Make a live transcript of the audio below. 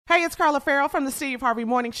Hey, it's Carla Farrell from the Steve Harvey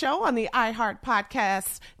Morning Show on the iHeart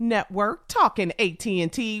Podcast Network, talking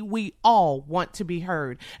AT&T. We all want to be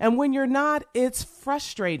heard. And when you're not, it's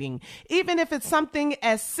frustrating. Even if it's something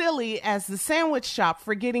as silly as the sandwich shop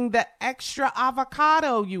forgetting the extra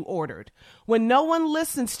avocado you ordered. When no one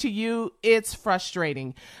listens to you, it's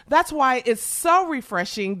frustrating. That's why it's so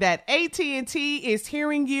refreshing that AT&T is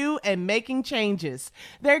hearing you and making changes.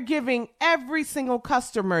 They're giving every single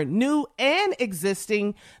customer, new and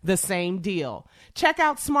existing, the same deal. Check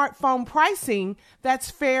out smartphone pricing that's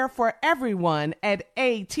fair for everyone at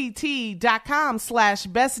att.com/best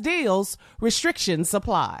deals. Restrictions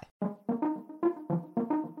apply.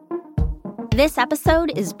 This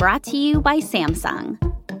episode is brought to you by Samsung.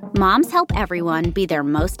 Moms help everyone be their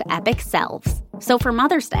most epic selves. So for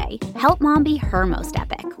Mother's Day, help mom be her most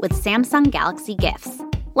epic with Samsung Galaxy gifts.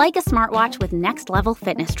 Like a smartwatch with next-level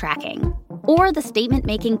fitness tracking. Or the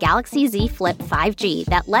statement-making Galaxy Z Flip 5G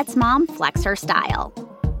that lets mom flex her style.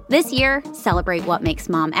 This year, celebrate what makes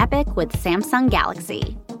mom epic with Samsung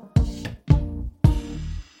Galaxy.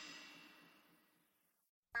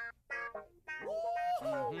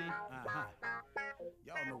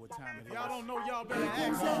 Y'all know what time it is. Y'all don't know, y'all better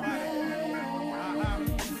ask somebody.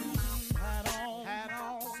 Hat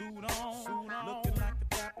on, suit on, looking like a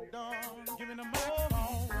dapper dog, giving them all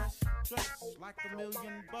dressed like $1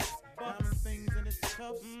 million, diamond things in its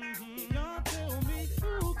cuffs. Y'all tell me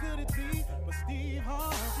who could it be but Steve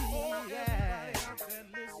Harvey? Yeah, they're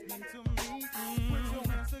listening to me. Put your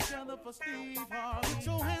hands together for Steve Harvey. Put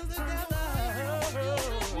your hands together.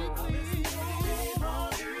 Steve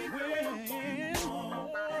Harvey.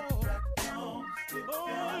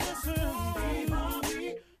 Listen, Steve Harvey,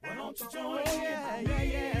 why don't you join me?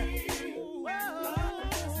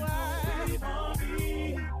 Steve Harvey,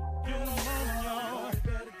 get on, y'all.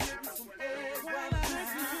 Better give me some eggs while I listen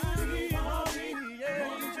to Steve Harvey.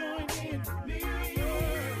 Won't you join in with me?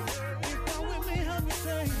 If you're with me, help me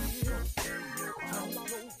say, turn your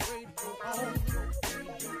radio on.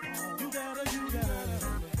 You gotta turn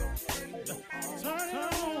it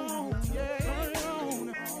on, yeah. Turn it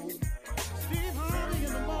on. Steve Harvey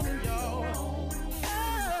in the morning, y'all.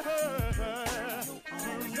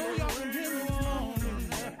 So y'all can hear me on.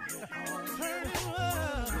 Turn it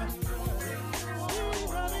up. Steve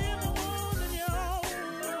Harvey in the morning, y'all.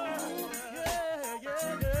 Yeah.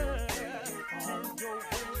 Turn your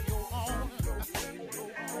radio on.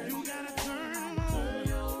 You gotta turn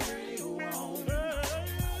your radio on.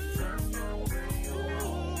 Turn your radio on.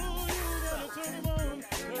 You gotta turn it on.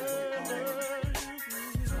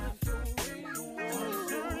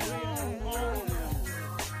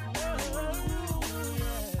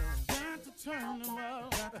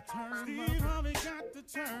 Steve Harvey got to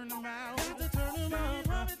turn them out. Steve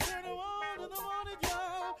Harvey turn them on in the morning,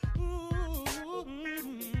 y'all.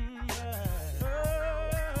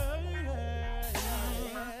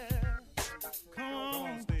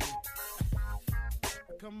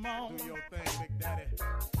 Come on, do your thing, Big Daddy.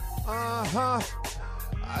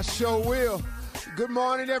 I sure will. Good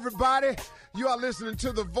morning, everybody. You are listening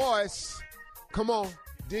to The Voice. Come on,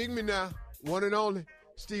 dig me now. One and only,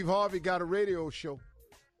 Steve Harvey got a radio show.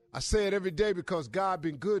 I say it every day because God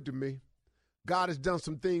been good to me. God has done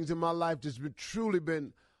some things in my life that's truly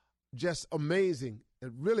been just amazing.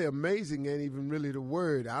 Really amazing ain't even really the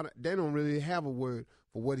word. They don't really have a word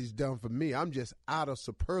for what he's done for me. I'm just out of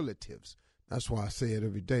superlatives. That's why I say it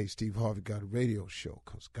every day. Steve Harvey got a radio show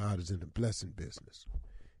because God is in the blessing business.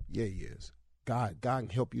 Yeah, he is. God can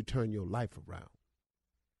help you turn your life around.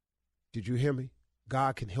 Did you hear me?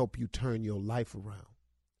 God can help you turn your life around.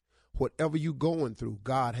 Whatever you're going through,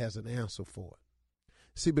 God has an answer for it.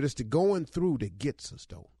 See, but it's the going through that gets us,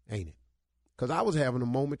 though, ain't it? Because I was having a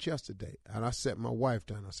moment yesterday, and I sat my wife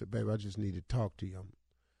down. I said, baby, I just need to talk to you. I'm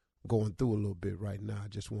going through a little bit right now. I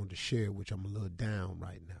just wanted to share, which I'm a little down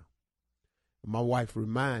right now. And my wife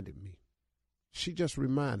reminded me. She just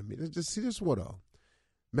reminded me. This is what a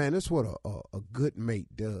good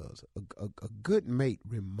mate does. A good mate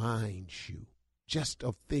reminds you just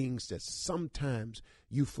of things that sometimes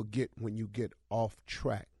you forget when you get off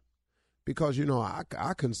track. Because, you know, I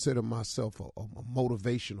consider myself a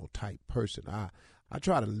motivational type person. I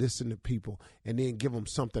try to listen to people and then give them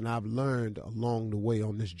something I've learned along the way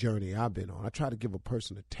on this journey I've been on. I try to give a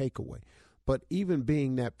person a takeaway. But even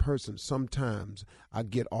being that person, sometimes I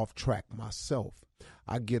get off track myself.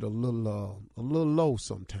 I get a little low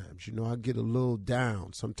sometimes. You know, I get a little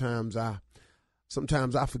down. Sometimes I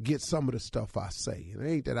forget some of the stuff I say. It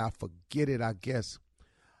ain't that I forget it, I guess.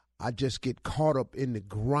 I just get caught up in the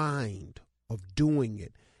grind of doing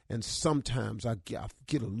it. And sometimes I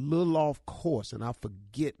get a little off course and I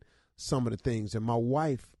forget some of the things. And my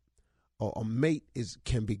wife or a mate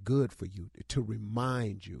can be good for you, to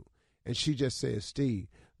remind you. And she just said, Steve,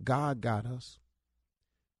 God got us.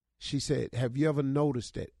 She said, have you ever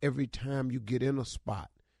noticed that every time you get in a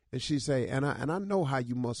spot, and she said, and I know how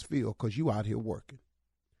you must feel because you out here working.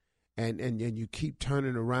 And you keep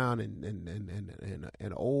turning around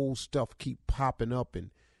and old stuff keep popping up,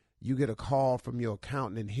 and you get a call from your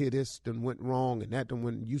accountant and hear this done went wrong and that done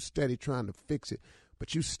went, you steady trying to fix it,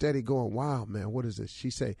 but you steady going, wow, man, what is this? She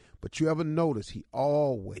say, but you ever notice he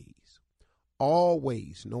always,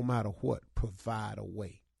 no matter what, provide a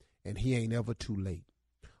way, and he ain't ever too late.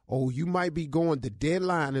 Oh, you might be going, the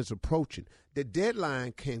deadline is approaching. The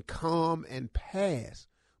deadline can come and pass,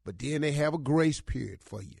 but then they have a grace period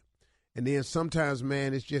for you. And then sometimes,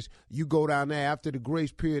 man, it's just you go down there after the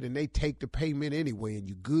grace period and they take the payment anyway and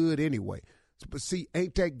you good anyway. But see,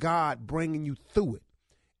 ain't that God bringing you through it?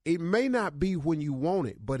 It may not be when you want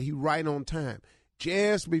it, but he right on time.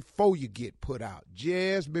 Just before you get put out,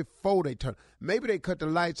 just before they turn. Maybe they cut the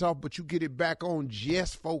lights off, but you get it back on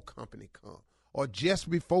just before company come or just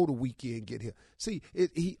before the weekend get here. See,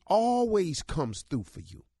 he always comes through for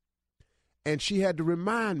you. And she had to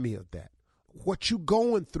remind me of that. What you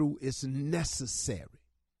going through is necessary.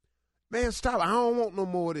 Man, stop. I don't want no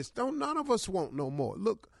more of this. None of us want no more.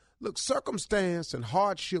 Look, circumstance and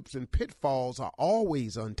hardships and pitfalls are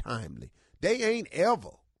always untimely. They ain't ever.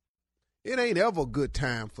 It ain't ever a good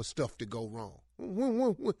time for stuff to go wrong.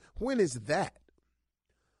 When is that?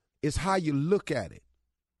 It's how you look at it.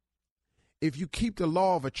 If you keep the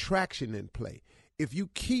law of attraction in play, if you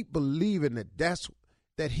keep believing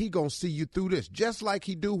that he gonna see you through this, just like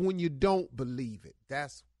he do when you don't believe it.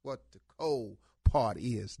 That's what the cold part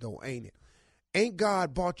is, though, ain't it? Ain't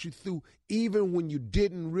God brought you through even when you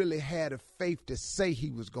didn't really have the faith to say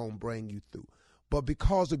he was gonna bring you through? But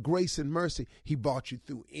because of grace and mercy, he brought you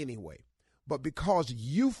through anyway. But because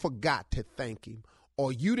you forgot to thank him,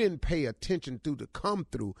 or you didn't pay attention to the come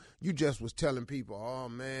through, you just was telling people, oh,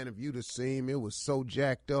 man, if you'd have seen me, it was so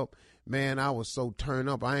jacked up. Man, I was so turned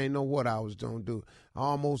up. I ain't know what I was going to do. I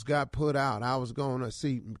almost got put out. I was going to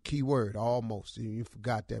see, keyword, almost. You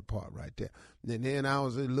forgot that part right there. And then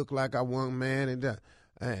it looked like I won, man. And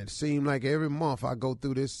it seemed like every month I go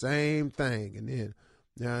through this same thing. And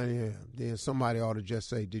then somebody ought to just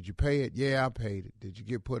say, did you pay it? Yeah, I paid it. Did you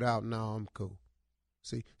get put out? No, I'm cool.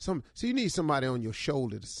 See, you need somebody on your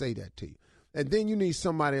shoulder to say that to you. And then you need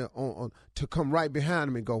somebody to come right behind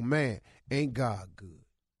them and go, man, ain't God good?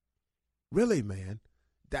 Really, man,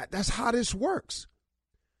 that's how this works.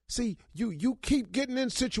 See, you keep getting in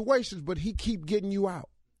situations, but he keep getting you out.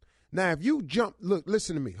 Now, if you jump, look,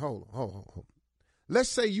 listen to me. Hold on. Let's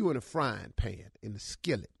say you in a frying pan, in the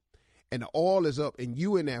skillet, and the oil is up, and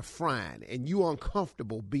you in there frying, and you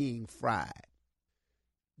uncomfortable being fried.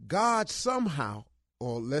 God somehow,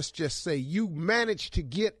 or let's just say you managed to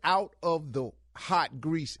get out of the hot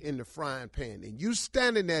grease in the frying pan, and you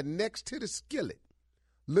standing there next to the skillet,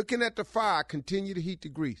 looking at the fire, continue to heat the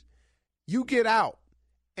grease. You get out,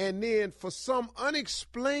 and then for some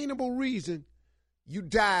unexplainable reason, you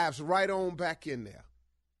dives right on back in there.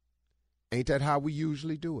 Ain't that how we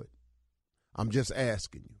usually do it? I'm just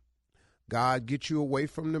asking you. God get you away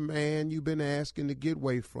from the man you've been asking to get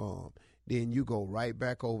away from. Then you go right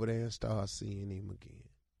back over there and start seeing him again.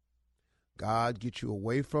 God get you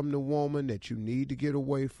away from the woman that you need to get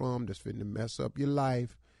away from that's finna mess up your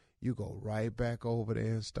life. You go right back over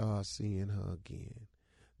there and start seeing her again.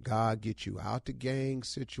 God get you out the gang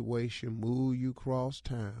situation, move you across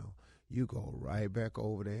town. You go right back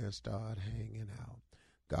over there and start hanging out.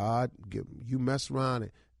 God, you mess around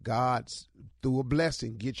and God, through a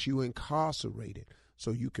blessing, gets you incarcerated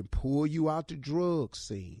so you can pull you out the drug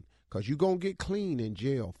scene, because you're going to get clean in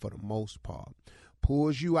jail for the most part.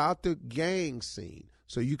 Pulls you out the gang scene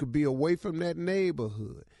so you can be away from that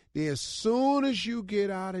neighborhood. Then as soon as you get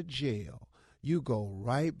out of jail, you go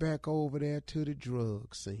right back over there to the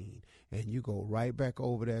drug scene, and you go right back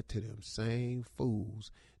over there to them same fools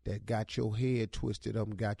that got your head twisted up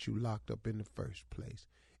and got you locked up in the first place.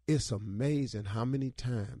 It's amazing how many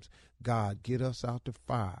times God get us out the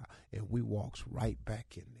fire and we walks right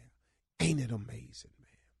back in there. Ain't it amazing,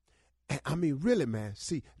 man? I mean, really, man,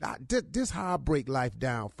 see, this how I break life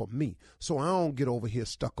down for me, so I don't get over here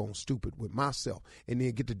stuck on stupid with myself and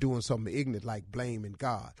then get to doing something ignorant like blaming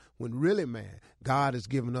God. When really, man, God has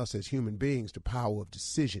given us as human beings the power of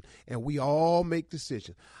decision, and we all make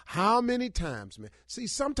decisions. How many times, man? See,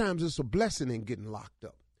 sometimes it's a blessing in getting locked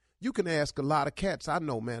up. You can ask a lot of cats I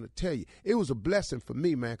know, man, to tell you. It was a blessing for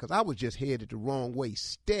me, man, because I was just headed the wrong way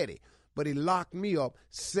steady. but he locked me up,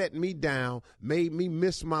 set me down, made me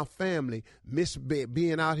miss my family, miss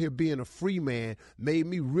being out here being a free man, made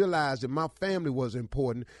me realize that my family was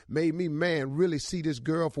important, made me, man, really see this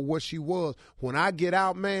girl for what she was. When I get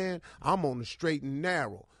out, man, I'm on the straight and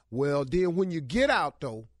narrow. Well, then when you get out,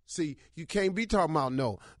 though, see, you can't be talking about,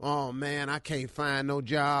 no, oh, man, I can't find no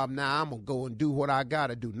job now. I'm going to go and do what I got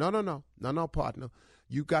to do. No, partner.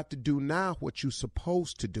 You got to do now what you're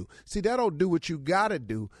supposed to do. See, that don't do what you got to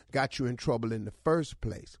do, got you in trouble in the first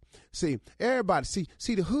place. See, everybody,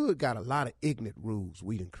 see, the hood got a lot of ignorant rules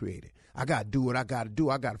we done created. I got to do what I got to do.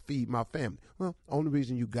 I got to feed my family. Well, only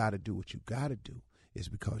reason you got to do what you got to do is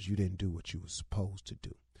because you didn't do what you were supposed to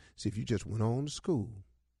do. See, if you just went on to school,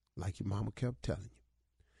 like your mama kept telling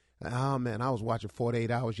you. Oh, man, I was watching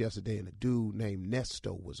 48 Hours yesterday, and a dude named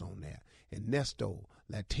Nesto was on there. And Nesto,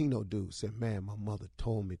 Latino dude, said, man, my mother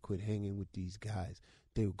told me quit hanging with these guys.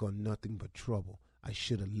 They were going nothing but trouble. I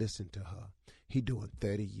should have listened to her. He doing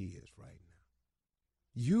 30 years right now.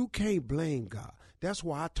 You can't blame God. That's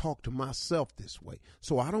why I talk to myself this way,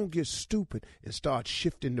 so I don't get stupid and start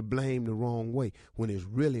shifting the blame the wrong way when it's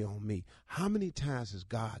really on me. How many times has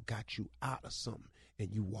God got you out of something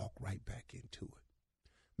and you walk right back into it?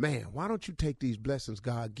 Man, why don't you take these blessings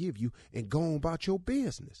God give you and go on about your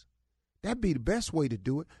business? That'd be the best way to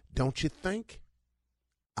do it, don't you think?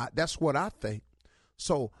 That's what I think.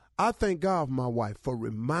 So I thank God for my wife for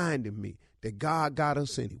reminding me that God got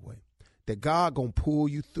us anyway, that God gonna pull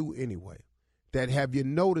you through anyway, that have you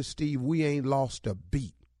noticed, Steve, we ain't lost a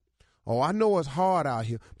beat. Oh, I know it's hard out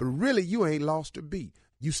here, but really you ain't lost a beat.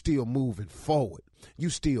 You still moving forward.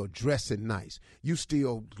 You still dressing nice. You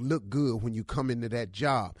still look good when you come into that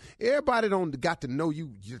job. Everybody don't got to know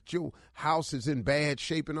you, your house is in bad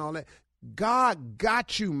shape and all that. God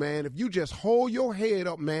got you, man. If you just hold your head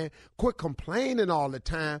up, man, quit complaining all the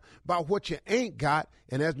time about what you ain't got.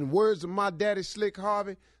 And as in the words of my daddy, Slick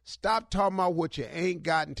Harvey, stop talking about what you ain't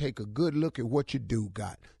got and take a good look at what you do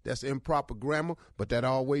got. That's improper grammar, but that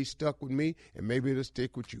always stuck with me, and maybe it'll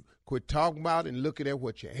stick with you. Quit talking about and looking at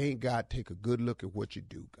what you ain't got. Take a good look at what you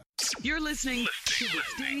do got. You're listening to the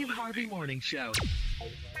Steve Harvey Morning Show.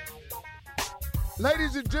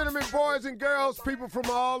 Ladies and gentlemen, boys and girls, people from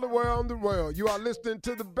all around the world, you are listening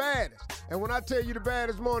to the baddest. And when I tell you the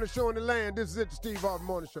baddest morning show in the land, this is it, the Steve Harvey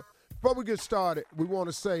Morning Show. Before we get started, we want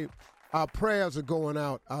to say our prayers are going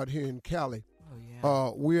out here in Cali.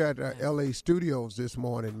 Oh, yeah. We're at L.A. studios this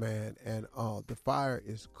morning, man, and the fire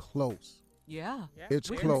is close. Yeah.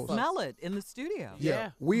 It's we close. Can smell it in the studio.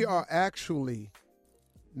 Yeah. We are actually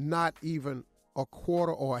not even a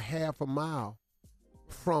quarter or a half a mile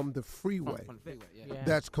from the freeway.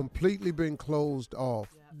 That's completely been closed off.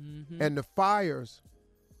 Yeah. Mm-hmm. And the fires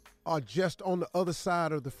are just on the other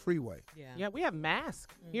side of the freeway. Yeah, we have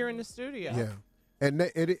masks here in the studio. Yeah. And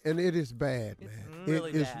it is bad, man.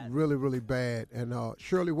 Really it's bad. really, really bad. And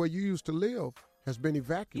Shirley, where you used to live has been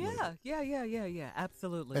evacuated. Yeah,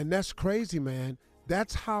 absolutely. And that's crazy, man.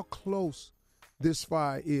 That's how close this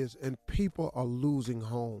fire is, and people are losing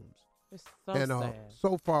homes. It's so sad.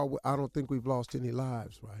 So far, I don't think we've lost any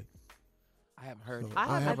lives, right? I haven't heard.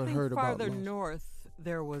 I haven't heard about farther north.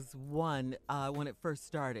 There was one when it first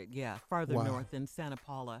started. Yeah, farther north in Santa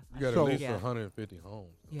Paula. You got at least 150 homes.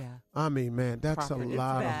 Yeah. I mean, man, that's a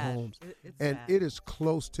lot of homes. And it is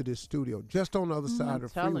close to this studio, just on the other side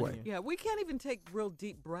of the freeway. Yeah, we can't even take real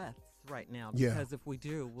deep breaths right now because if we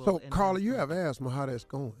do, we'll So, Carla, you have asthma. How that's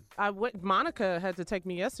going? Monica had to take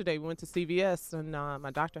me yesterday. We went to CVS, and my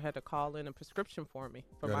doctor had to call in a prescription for me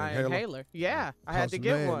for my inhaler. Yeah, I had to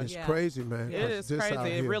get one. It's crazy, man. It is crazy.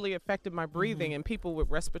 It really affected my breathing, and people with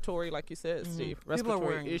respiratory, like you said, Steve, respiratory people are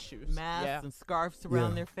wearing issues. Masks and scarves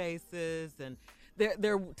around their faces, and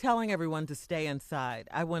they're telling everyone to stay inside.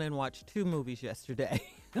 I went and watched 2 movies yesterday.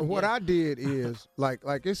 And what I did is, like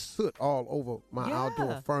it's soot all over my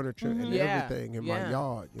outdoor furniture and everything in my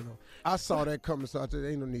yard, you know. I saw that coming, so I said,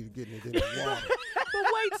 ain't no need to get it in the water. But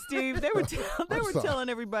wait, Steve, they were telling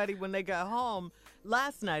everybody when they got home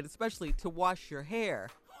last night, especially to wash your hair.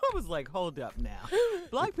 I was like, hold up now.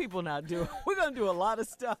 Black people not doing, we're going to do a lot of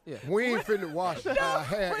stuff. Yeah. We ain't finna wash our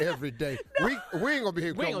hair every day. No. We ain't going to be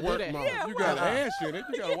here to work tomorrow. Yeah, you got ash in it.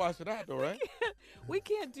 You got to wash it out, though, right? We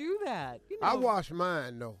can't do that. You know. I wash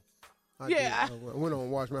mine, though. I went on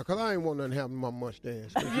and wash mine because I ain't want nothing to happen to my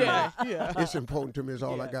mustache. It's important to me. It's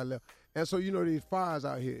all I got left. And so, you know, these fires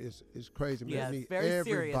out here is crazy, man. Yeah, I need very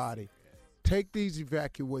everybody take these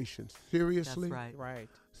evacuations seriously. That's right.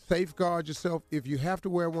 Safeguard yourself. If you have to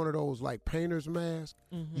wear one of those like painter's masks,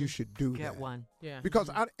 you should do that. Get one. Yeah. Because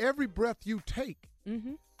every breath you take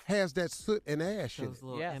has that soot and ash in it. Those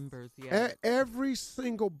little embers, Every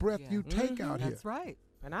single breath you take out here. That's right.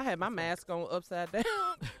 And I had my mask on upside down.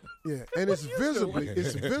 Yeah, and it's visibly,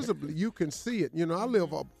 you can see it. You know, I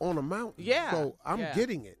live up on a mountain. Yeah. So I'm Yeah.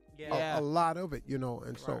 getting it, Yeah. a lot of it, you know.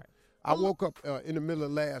 And so Right. I woke up in the middle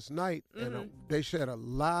of last night, and Mm-hmm. they showed a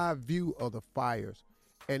live view of the fires,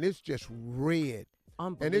 and it's just red.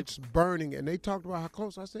 And it's burning, and they talked about how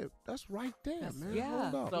close. I said, that's right there, man. Yeah.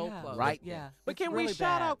 Hold up. So yeah. close. Right. Yeah. But It's can really we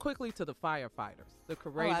shout bad. out quickly to the firefighters, the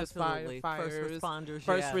courageous absolutely. firefighters, First responders,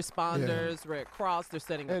 first yeah. responders, Red Cross. They're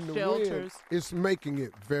setting up And the shelters. wind, it's making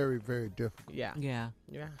it very, very difficult. Yeah, Yeah.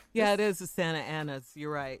 yeah. Yeah, it is the Santa Ana's.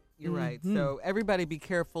 You're right. You're right. So everybody be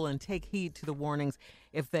careful and take heed to the warnings.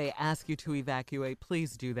 If they ask you to evacuate,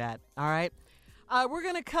 please do that. All right? We're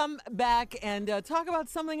going to come back and talk about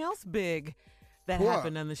something else big that What?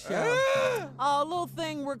 happened on the show. A little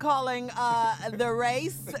thing we're calling the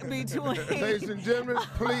race between... Ladies and gentlemen,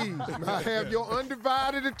 please, I have your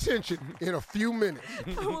undivided attention in a few minutes.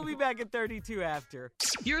 We'll be back at 32 after.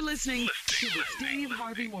 You're listening to the Steve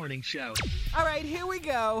Harvey Morning Show. All right, here we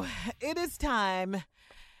go. It is time.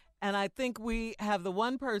 And I think we have the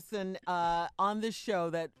one person on this show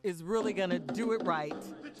that is really going to do it right.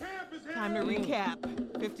 Time to recap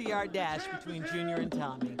 50-yard dash between Junior and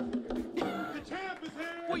Tommy.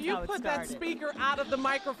 Will you how it put that started. speaker out of the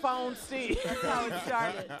microphone, Steve? That's how it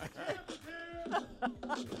started.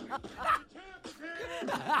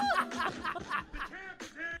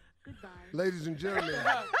 Ladies and gentlemen,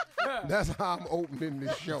 that's how I'm opening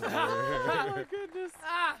this show. Oh, my goodness.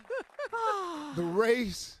 The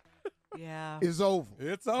race Yeah. is over.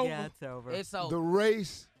 It's over. Yeah, it's over. It's over. The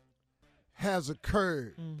race has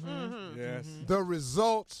occurred. Yes. The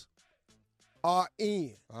results are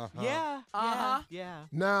in. Uh-huh. Yeah. Uh-huh. Yeah.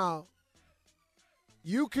 Now,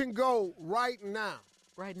 you can go right now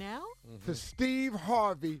Right now? to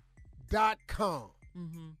steveharvey.com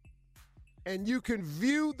and you can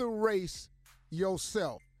view the race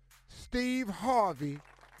yourself. steveharvey.com.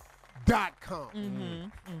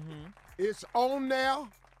 It's on there.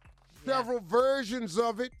 Several versions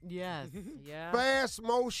of it. Yes. Yeah. Fast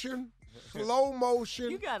motion, slow motion.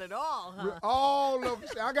 You got it all, huh? All of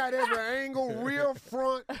it. I got every angle, rear,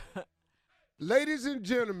 front. Ladies and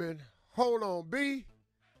gentlemen, hold on, B.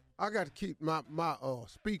 I got to keep my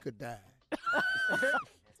speaker died.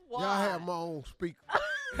 Y'all have my own speaker.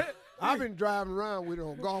 I've been driving around with it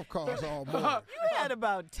on golf carts all morning. You had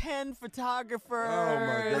about 10 photographers. Oh,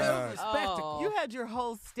 my God. Spectacle. You had your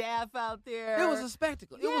whole staff out there. It was a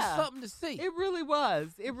spectacle. It was Yeah. something to see. It really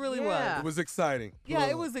was. It really Yeah. It was exciting. Yeah,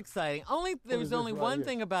 it was exciting. There was is this only right one here?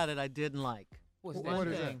 thing about it I didn't like. What's What that?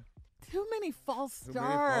 is that? Thing. Too many false Too many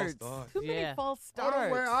false starts. starts. Too many Yeah. false Oh,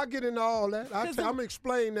 don't worry, starts. I'll get into all that. Cause I'm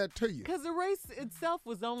explaining that to you. Because the race itself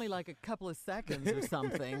was only like a couple of seconds or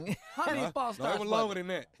something. How many false No, starts? it was was longer it? than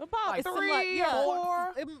that. About Like, some, 3 like, yeah,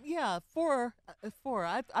 or 4. Yeah, four. Four.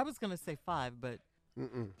 I was going to say 5, but.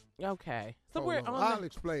 Okay. So Hold we're on. on. I'll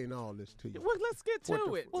explain all this to you. Well, let's get What to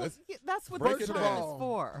the it. Well, Let's yeah, that's what break this it time down. is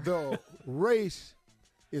for. The race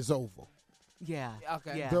is over. Yeah.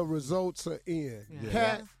 Okay. Yeah. The results are in. Yeah.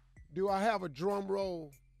 Kat, do I have a drum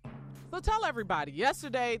roll? So tell everybody.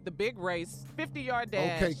 Yesterday, the big race, 50-yard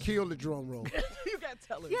dash. Okay, kill the drum roll. You got to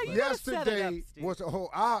tell Yeah, everybody. you gotta set it up, Yesterday Steve. was a whole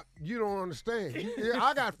hour. You don't understand. Yeah,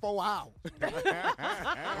 I got 4 hours.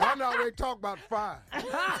 I know they talk about 5.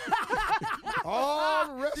 All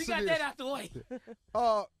the rest You You of got this, that out the way.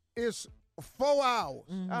 it's 4 hours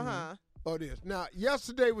Uh-huh. of this. Now,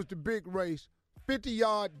 yesterday was the big race,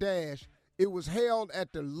 50-yard dash. It was held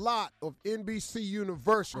at the lot of NBC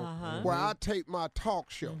Universal, where I tape my talk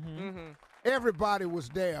show. Everybody was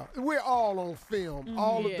there. We're all on film.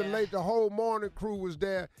 All of the whole morning crew was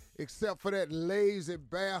there, except for that lazy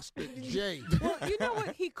bastard Jay. Well, you know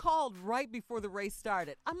what? He called right before the race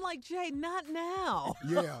started. I'm like, Jay, not now.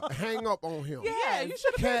 Yeah, hang up on him. Yeah, you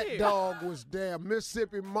should have been Cat here. Dog was there.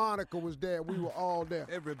 Mississippi Monica was there. We were all there.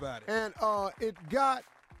 Everybody. And it got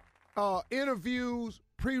interviews,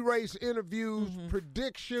 pre-race interviews,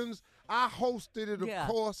 predictions. I hosted it, of Yeah.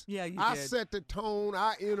 course. Yeah, you I did. set the tone.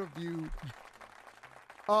 I interviewed.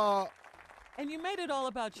 And you made it all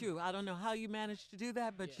about you. I don't know how you managed to do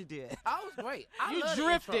that, but you did. I was great. I You love the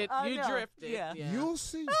drifted. intro. I You know. drifted. Yeah. You'll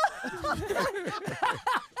see.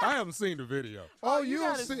 I haven't seen the video. Oh, you you'll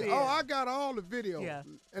gotta see. see Oh, it. I got all the videos. Yeah.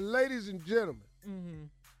 And ladies and gentlemen,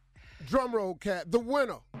 drum roll, Cat, the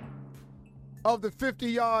winner of the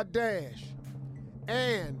 50-yard dash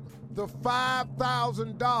and the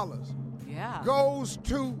 $5,000 Yeah. goes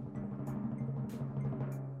to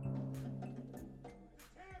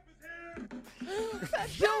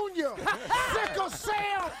Junior Sickle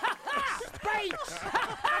Cell Spates.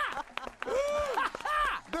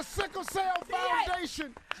 The Sickle Cell Foundation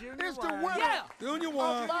Congratulations. Junior It's the won. winner Yeah. Junior of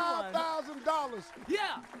won. $5,000.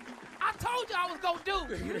 Yeah. I told you I was going to do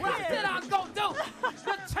what I said I was going to do.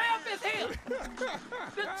 The champ is here.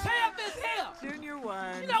 The champ is here. Junior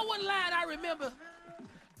won. You know what line I remember?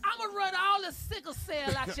 I'm going to run all the sickle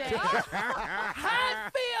cell out your ass. How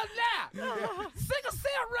it feel now? Sickle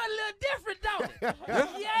cell run a little different, don't it?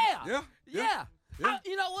 Yeah.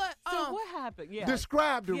 You know what? So what happened? Yeah.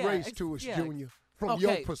 Describe the Yeah, race to us, yeah. Junior, from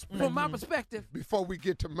your Okay, perspective, from my perspective, before we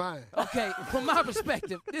get to mine. okay, from my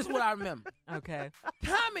perspective, this is what I remember. Okay.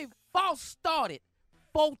 Tommy false started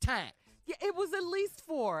 4 times. Yeah, it was at least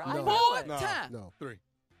 4. I No. know 4 it. No. times. No, 3.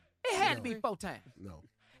 It had to be 4 times. no.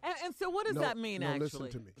 And so what does no, that mean, no, actually? listen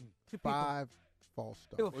to me. To people? 5 false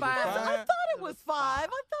It was starts. 5. I thought it was 5. I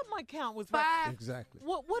thought my count was 5. Exactly.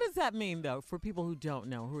 What does that mean, though, for people who don't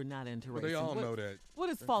know, who are not into Well, racing? they all What- know that. What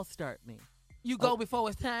does false start mean? You go before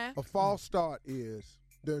it's time. A false start is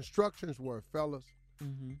the instructions were, fellas,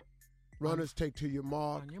 Mm-hmm. runners take to your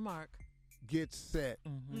mark, On your mark. get set,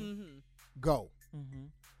 Mm-hmm. go. Mm-hmm.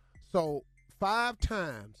 So 5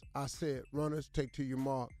 times I said, runners take to your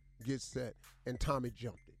mark, get set, and Tommy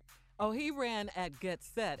jumped it. Oh, he ran at get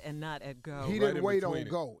set and not at go. He right didn't in wait on between it.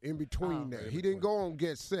 go, in between Oh. there. Right in He didn't between. go on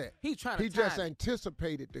get set. He trying to He just time it.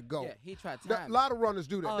 anticipated to go. Yeah, he tried to Now, time a lot of runners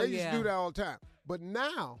do that. Oh, they used yeah. to do that all the time. But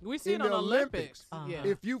now, We see in it on the Olympics. Uh-huh. Yeah.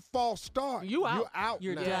 if you false start, You out. you're out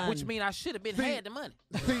You're now. done. Which means I should have been See- had the money.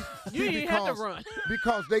 See, You didn't have to run.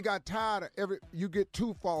 because they got tired of you get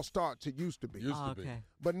 2 false starts, it used to be. Used to Oh, be. okay.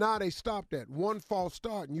 But now they stopped that. 1 false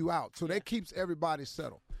start and you out. So that keeps everybody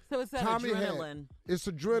settled. So it's that Tommy had- adrenaline. It's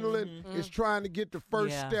adrenaline. It's trying to get the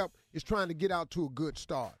first Yeah. step. It's trying to get out to a good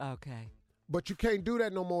start. Okay. But you can't do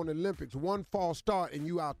that no more in the Olympics. 1 false start and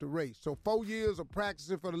you out the race. So 4 years of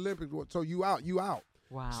practicing for the Olympics, so you out.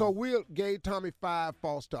 Wow. So we gave Tommy 5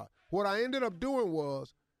 false starts. What I ended up doing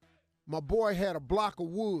was my boy had a block of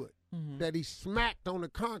wood that he smacked on the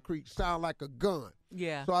concrete, sound like a gun.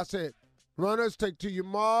 Yeah. So I said, runners, take to your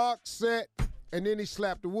mark, set, and then he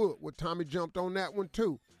slapped the wood. Well, Tommy jumped on that one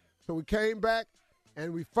too. So we came back,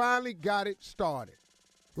 and we finally got it started.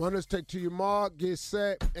 Runners, take to your mark, get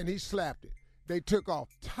set, and he slapped it. They took off.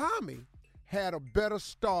 Tommy had a better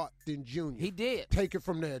start than Junior. He did. Take it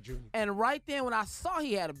from there, Junior. And right then when I saw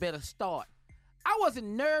he had a better start, I wasn't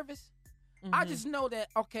nervous. I just know that,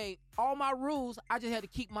 okay, all my rules, I just had to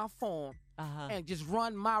keep my form Uh-huh. and just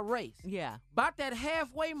run my race. Yeah. About that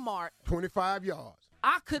halfway mark, 25 yards.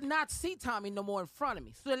 I could not see Tommy no more in front of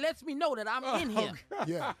me. So it lets me know that I'm in here.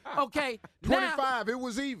 Yeah. Okay. Now, 25, it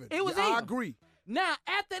was even. It was Yeah, I even. agree. now,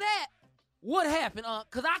 after that, what happened?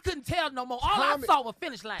 Because I couldn't tell no more. All Tommy- I saw was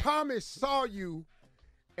finish line. Tommy saw you,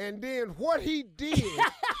 and then what he did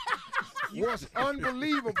was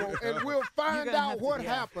unbelievable, and we'll find gonna have out to- what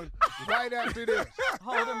yeah. happened right after this.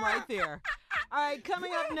 Hold him right there. All right,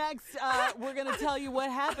 coming up next, we're going to tell you what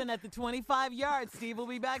happened at the 25 yards. Steve will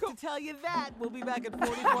be back to tell you that. We'll be back at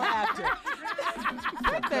 44 after.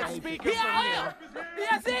 Get that speaker Here from I him. am.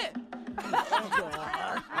 That's it.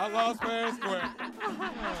 I lost fair and square.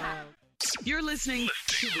 You're listening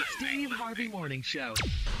to the Steve Harvey Morning Show.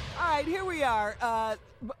 All right, here we are.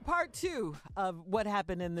 Part 2 of what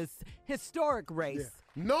happened in this historic race. Yeah.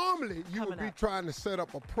 Normally, you would Coming be up. trying to set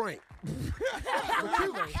up a prank. But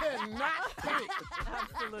you cannot think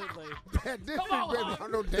Absolutely. that this Come on, is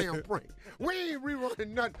really no damn prank. We ain't rerunning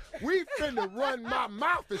nothing. We finna run my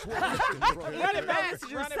mouth is what we finna run. Run it back. This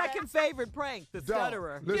is your second favorite prank, the Dog,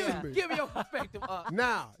 stutterer. listen to me. Give me your perspective.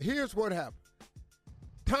 Now, here's what happened.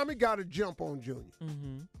 Tommy got a jump on Junior.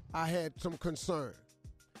 I had some concern.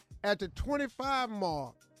 At the 25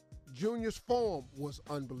 mark, Junior's form was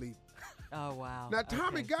unbelievable. Oh, wow. Now,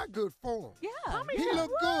 Tommy Okay. got good form. Yeah. He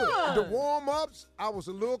looked good. The warm-ups, I was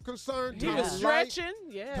a little concerned. He Tommy was light, stretching.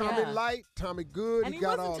 Yeah. Tommy Yeah. light, Tommy good. And he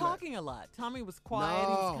got wasn't all talking a lot. Tommy was quiet. he No,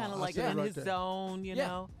 was kind I of like see it in right his there. zone, you Yeah.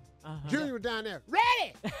 know? Uh-huh. that. Junior was down there.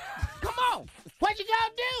 Ready? Come on. What you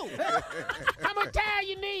gonna do? How much time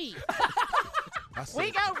you need? I said,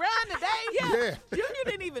 We gonna run today? Yeah. Junior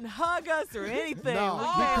didn't even hug us or anything. No, We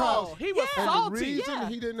because- came- he was Yeah. And the salty. reason Yeah.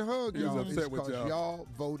 he didn't hug He was y'all is upset with because y'all. y'all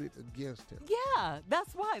voted against him. Yeah,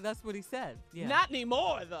 that's why. That's what he said. Yeah. Not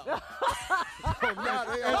anymore, though. So now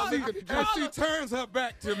they all looking at And you. she turns her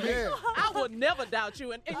back to me. Yeah. I will never doubt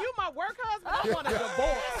you. And you my work husband. I want a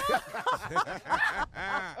divorce.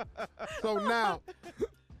 So now,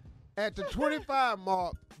 at the 25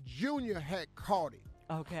 mark, Junior had caught him.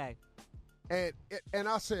 Okay. And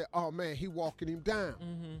I said, oh, man, he walking him down.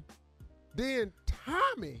 Mm-hmm. Then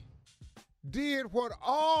Tommy did what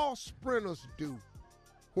all sprinters do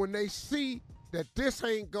when they see that this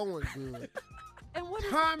ain't going good. And what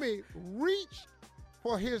is Tommy reached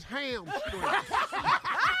for his hamstring.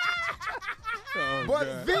 Oh, But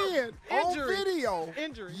God. then, Injury. on video,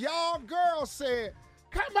 Injury. y'all girls said,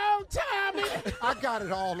 "Come on, Tommy." I got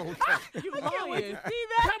it all on tape. You See lying. that?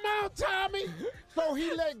 Come on, Tommy. So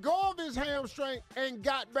he let go of his hamstring and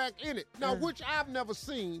got back in it. Now, which I've never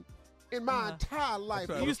seen in my entire life.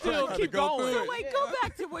 Tried You to- still tried to keep go going. through it. Wait, go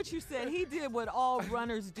back to what you said. He did what all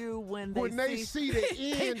runners do when they When they see the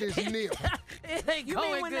end is near. It ain't You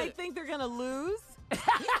going mean when good. they think they're gonna lose?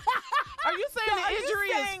 Are you saying So the are you injury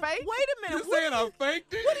saying- is fake? Wait a minute. You saying I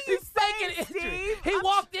faked it? What are you He's saying, faking injury. Steve? He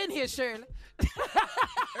walked in here, Shirley.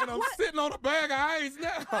 And I'm sitting on a bag of ice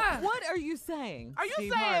now. What are you saying? Are you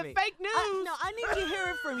Steve saying Harvey? fake news? No, I need to hear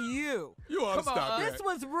it from you. You ought to Come on, stop that. This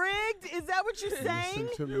was rigged. Is that what you're saying?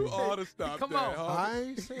 Listen to You me. ought to stop Come that. on. Harvey. I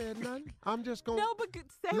ain't said nothing. I'm just going No, but say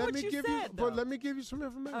let what me you give said. but let me give you some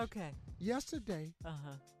information. Okay. Yesterday,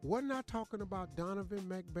 Uh-huh. wasn't I talking about Donovan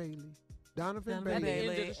McBailey? Donovan Donovan Bailey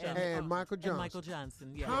Bailey and Michael Johnson. And Michael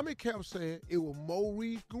Johnson, yeah. Tommy kept saying it was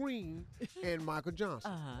Maurice Green and Michael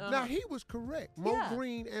Johnson. Uh-huh. Now, he was correct. Mo Yeah.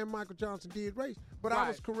 Green and Michael Johnson did race, but I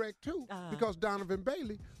was Right. correct too Uh-huh. because Donovan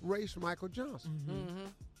Bailey raced Michael Johnson. Mm-hmm.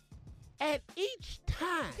 At each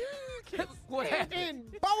time, What happened?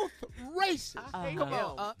 in both races, Come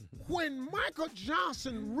on. when Michael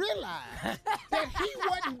Johnson realized that he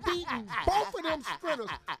wasn't beating both of them sprinters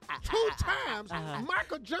 2 times,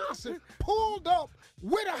 Michael Johnson pulled up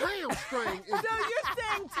with a hamstring. So you're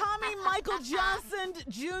saying Tommy Michael Johnson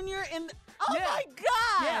Jr. in... Oh, Yeah. my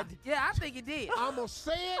Yeah, God. yeah, I think he did. I'm going to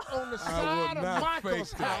say it on the will side of not Michael's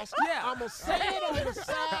fake that. house. Yeah. I'm going to say it on the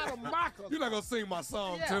side of Michael's You're not going to sing my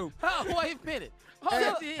song, Yeah. too. Oh, wait a minute. Hold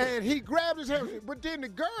and, up there. and he grabbed his hamstring. But then the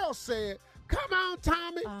girl said, "Come on,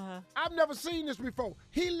 Tommy. I've never seen this before."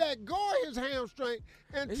 He let go of his hamstring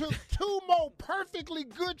and took 2 more perfectly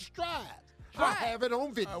good strides. I Right. have it on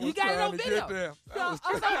I video. was got it trying on to video. get there. So, I was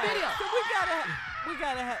okay, on video. so we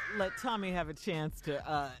gotta let Tommy have a chance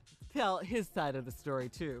to tell his side of the story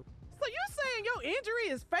too. So you're saying your injury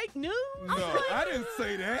is fake news? No, I didn't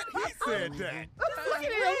say that. He said that. Look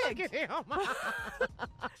at him. Look at him.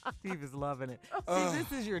 Steve is loving it. Steve,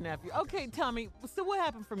 this is your nephew. Okay, Tommy. So what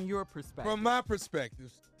happened from your perspective? From my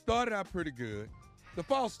perspective, started out pretty good. The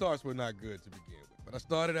false starts were not good to begin with, but I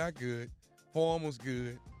started out good. Form was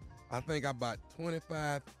good. I think about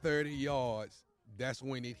 25, 30 yards. That's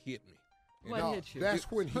when it hit me. What No, hit you? that's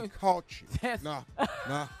when he caught you. Nah,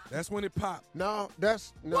 that's when it popped. No,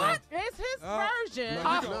 that's no. What? It's his version.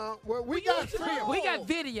 no, No, well, we got film. We got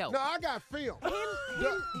video. No, I got film. Look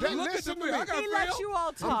at Listen the to film. me. I got he let film. you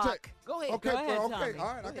all talk. Go ahead. Okay, Go ahead, okay, Tommy.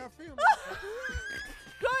 all right, I got film.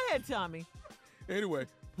 Go ahead, Tommy. Anyway,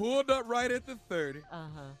 pulled up right at the 30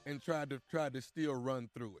 Uh-huh. and tried to still run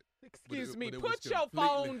through it. Excuse But me. it was Put your completely-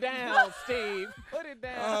 phone down, Steve. Put it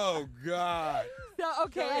down. Oh God! So Go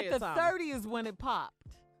okay, ahead, at the Tommy. 30 is when it popped.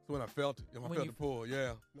 That's when I felt it. I When felt you- the pull.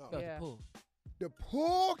 Yeah. No. Yeah. The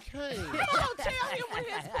pull came. Don't tell him when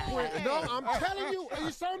his phone is. No, I'm telling you,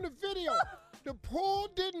 it's on the video. The pull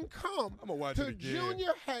didn't come I'ma watch till it again.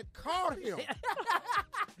 Junior had caught him.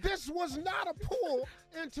 This was not a pull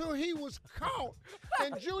until he was caught,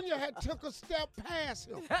 and Junior had took a step past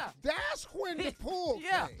him. Yeah. That's when the pull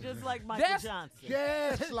Yeah. came. Just like Michael That's- Johnson.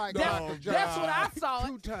 Just like No, Michael Johnson. That's what I saw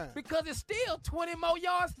 2 it. times. Because it's still 20 more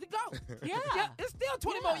yards to go. Yeah. It's still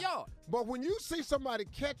 20 more yards. But when you see somebody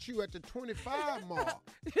catch you at the 25 mark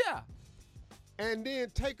Yeah. and then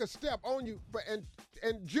take a step on you,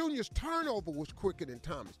 and Junior's turnover was quicker than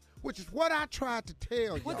Thomas, which is what I tried to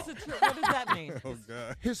tell you. What does that mean? Oh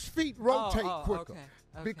God! His feet rotate oh, quicker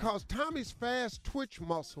okay. because Tommy's fast twitch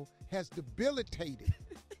muscle has debilitated.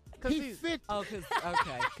 He 50. Oh,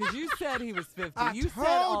 because you said he was 50. I You said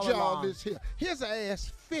all told y'all along. this here. His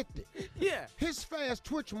ass 50. Yeah. His fast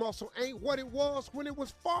twitch muscle ain't what it was when it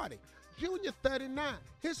was 40. Junior 39.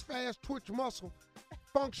 His fast twitch muscle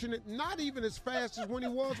functioning not even as fast as when he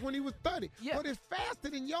was when he was 30. Yeah. But it's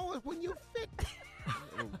faster than yours when you're 50.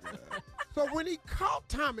 So when he caught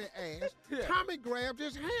Tommy ass, Tommy grabbed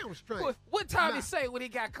his hamstring. What time Nah. he say when he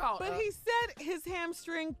got caught? But he said his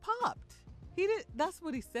hamstring popped. He did. That's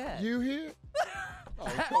what he said. You hear?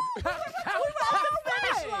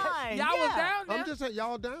 Finish line. Y'all was Yeah. down there. I'm just saying,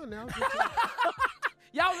 y'all down now.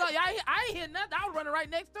 Y'all was like, I ain't hear nothing. I was running right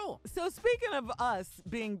next to him. So speaking of us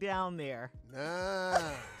being down there, Nah,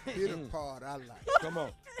 here's the part I like. Come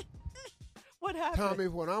on. what happened? Tommy,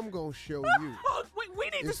 what I'm going to show you. We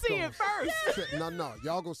need to It's see gonna it first. No,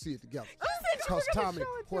 y'all go see it together. You said Because, Tommy,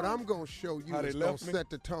 what I'm going to show you How they is going left to me? set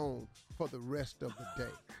the tone for the rest of the day.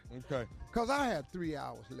 Okay. Because I have 3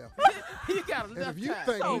 hours left. You got And enough if you time.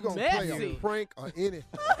 think So we're going to play messy. a prank or anything,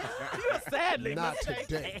 You're sadly not mistaken.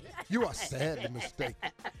 today. You are sadly mistaken.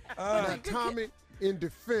 Now, Tommy, in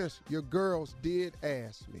defense, your girls did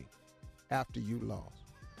ask me after you lost.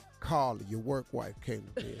 Carla, your work wife, came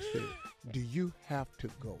to me and said, do you have to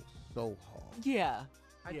go so hard? Yeah.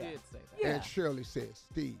 I Yeah. did say that. Yeah. And Shirley said,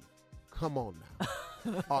 Steve, come on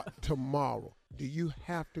now. Tomorrow, do you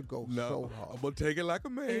have to go No, so hard? I'm going to take it like a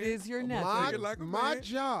man. It is your nephew. Take it like a My man.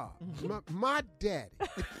 job, my daddy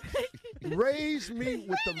raised me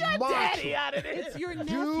with the Daddy mantra, out of this. It's your do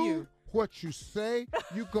nephew. what you say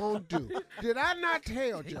you gonna do. Did I not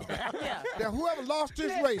tell y'all that whoever lost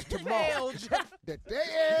this race tomorrow, that their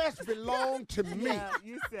ass belonged to me? Yeah,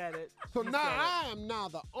 you said it. So You now said it. I am now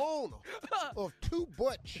the owner of 2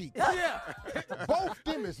 butt cheeks. Yeah. Both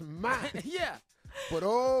them is mine. Yeah. But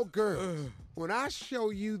oh, girl, when I show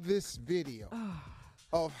you this video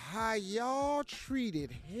of how y'all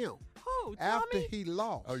treated him Oh, after Tommy. he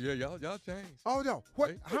lost. Oh, yeah, y'all changed. Oh, no.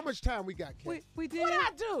 What? How much time we got, Kate? We did. What I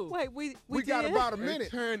do? Wait, we We got did? about a They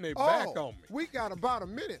minute. turned their back Oh, on me. we got about a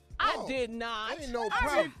minute. I Oh, did not. ain't no I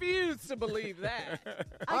problem. refuse to believe that.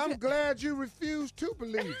 I'm glad you refused to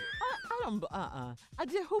believe it. I don't. I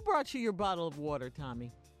did. Who brought you your bottle of water,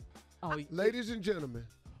 Tommy? Oh, Ladies and gentlemen,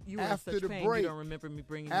 you were in after such the pain. break- You don't remember me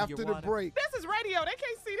bringing you after your the water. break, This is radio. They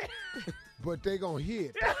can't see that. but they gonna hear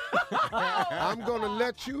it. I'm gonna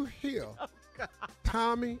let you hear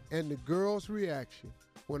Tommy and the girls' reaction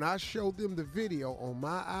when I showed them the video on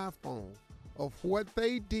my iPhone of what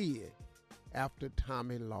they did after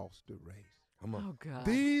Tommy lost the race. Come on. Oh God.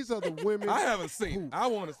 These are the women. I haven't seen who- it. I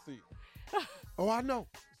want to see it. Oh, I know.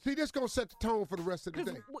 See, this gonna set the tone for the rest of the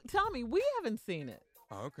 'Cause day. Tommy, we haven't seen it.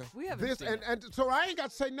 Oh, okay. We haven't This seen and, it. and so I ain't got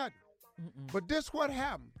to say nothing. But this what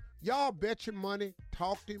happened. Y'all bet your money,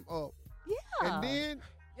 talked him up. Yeah. And then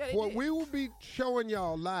Yeah, they what did. we will be showing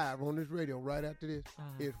y'all live on this radio right after this Uh-huh.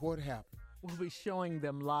 is what happened. We'll be showing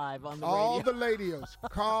them live on the All radio. the ladies,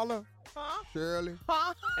 Carla, Huh? Shirley,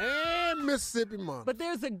 Huh? and Mississippi Mom. But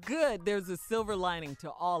there's a silver lining to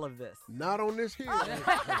all of this. Not on this here.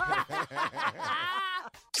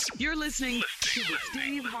 You're listening to the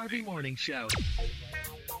Steve Harvey Morning Show.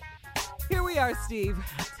 Here we are, Steve.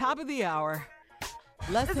 Top of the hour.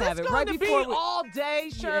 Let's Is have this it going right to before be we. all day,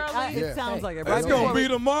 Shirley? It Yeah. sounds like it. It's Right going before to be we,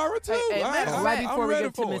 tomorrow, too. Hey, I- listen, I'm- right I'm before we ready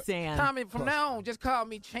get to for Miss it. Ann. Tommy, from now on, just call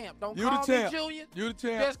me champ. Don't You the call champ. me Junior. You the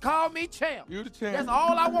champ. Just call me champ. You the champ. That's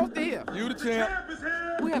all I want to hear. You the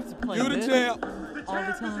champ. We have to play You the this champ. all the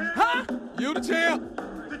time. Huh? You the champ.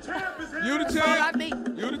 You the That's all I champ.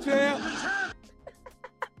 need. You the champ.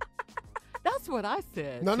 That's what I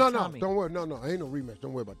said. No, to no, no. Tommy. Don't worry. No, no. Ain't no rematch.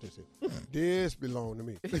 Don't worry about this here. This belong to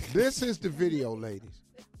me. This is the video, ladies.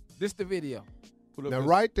 This the video. Now,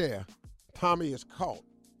 right there, Tommy is caught.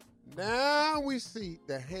 Now we see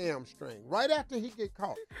the hamstring. Right after he get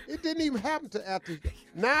caught. It didn't even happen to after he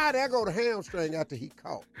Now there go the hamstring after he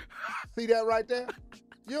caught. See that right there?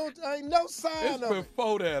 You don't, ain't no sign It's of it.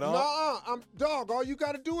 before that, huh? Nuh-uh. Dog, all you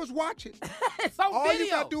got to do is watch it. It's on All video. you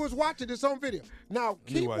got to do is watch it. It's on video. Now,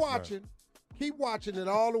 keep watch watching. Keep watching it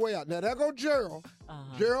all the way out. Now, there go Gerald.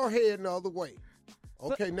 Uh-huh. Gerald heading the other way.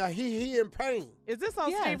 Okay, now he in pain. Is this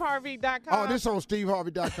on Yes. SteveHarvey.com? Oh, this on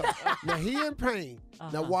SteveHarvey.com. Now, he in pain.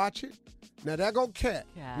 Now, watch it. Now, there go Cat.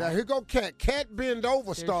 Cat. Now, here go Cat. Cat bend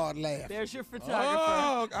over, start laughing. There's your photographer.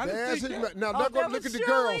 Oh, I There's didn't his, see that. now, Oh, there go, that look was at the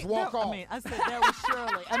Shirley. girls walk No, off. I mean, I said that was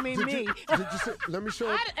Shirley. I mean, me. Did you see? Let me show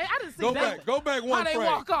I, it. I didn't see Go nothing. back. Go back How one they frame.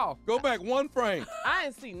 walk off? Go back one frame. I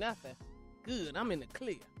didn't see nothing. Good. I'm in the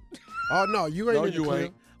clear. Oh, no, you ain't No, in the you clear.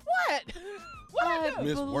 ain't. What? What I do?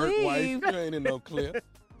 Miss Work Wife. You ain't in no clip.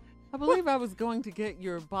 I believe I was going to get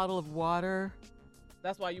your bottle of water.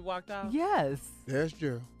 That's why you walked out? Yes. There's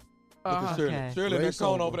Gerald. Look at Shirley. Okay. Shirley, that Race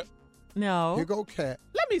cone over. over there. No. Here go Cat.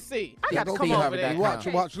 Let me see. I Here got to go come Cat. over there. Watch, I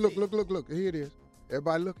watch. can't Look. Here it is.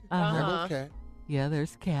 Everybody looking. Uh-huh. There go Cat. Yeah,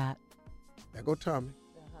 there's Cat. There go Tommy.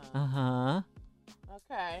 see. Uh-huh.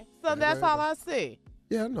 Okay. So that's all I see.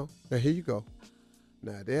 Yeah, I know. Now, here you go.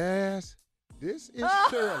 Now, this is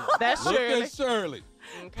Shirley. That's Look Shirley. at Shirley.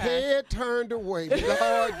 Okay. Head turned away.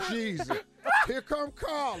 Lord Jesus. Here come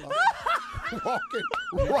Carla. Walking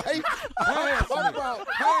right. Pass Talk me. about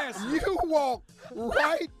Pass me. you walk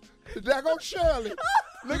right. There go Shirley. Look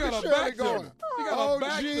Look at at her Shirley back to going. me. got Oh, her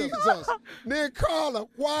back to me. Jesus. Then Carla,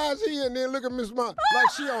 why is he in there? Look at Miss Mom like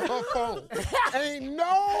she on her phone. Ain't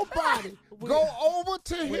nobody go over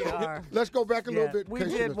to him. are. Let's go back a little bit. We in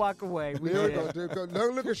case you did missed. walk away. We There we did. go. There we go. Now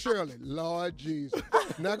look at Shirley. Lord Jesus.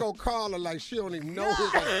 Now go Carla like she don't even know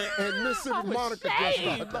his name. And Mississippi Monica just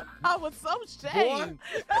Shame. like that. I was so shamed.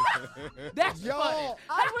 That's funny. Y'all,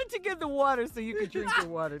 I went to get the water so you could drink your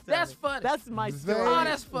water. Tony. That's funny. That's my they story. Oh,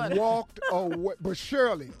 that's funny. walked away. But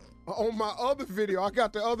Shirley, on my other video, I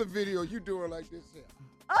got the other video you doing like this here.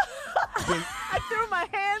 I threw my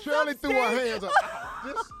hands Shirley up, threw her Steve. hands up.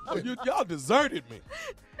 Oh, y'all deserted me.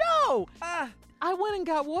 No. I went and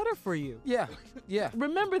got water for you. Yeah, yeah.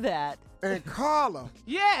 Remember that. And Carla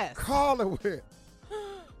Yes. went.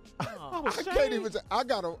 I was I shamed. can't even say. I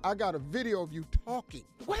got a video of you talking.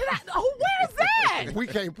 What did I? Oh, where's that? We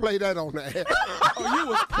can't play that on the air. Oh, you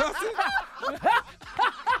was cussing?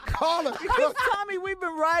 Carla, Because, Tommy, we've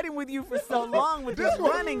been riding with you for so long with this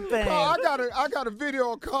one- running thing. Carla, I got a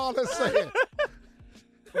video of Carla saying,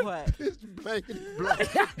 What? "This blankety blank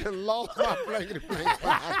and lost my blankety blank $5."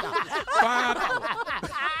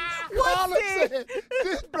 $5. Carla Steve? said,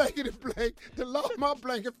 "This blankety blank that lost my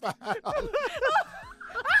blanket $5."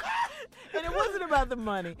 And it wasn't about the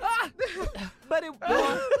money. But it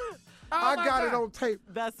was. I got it on tape.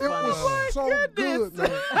 That's It funny. was so good, man.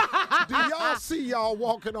 Do y'all see y'all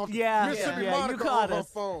walking off Yeah, Mississippi yeah, you Monica caught on her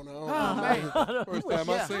us. phone? First time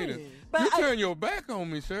I seen it. But You I- turned your back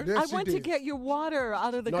on me, sir. Yes, I she went to did. get your water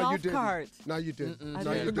out of the No, you golf didn't. cart. No, you didn't. I No, didn't.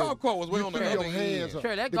 you The didn't. golf cart was way You on the threw other your end. hands up.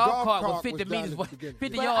 Sure, that The golf cart was was 50 down meters at away. the beginning.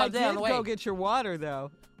 50 But I yards down did the way. go get your water,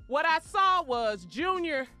 though. What I saw was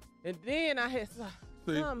Junior, and then I had See?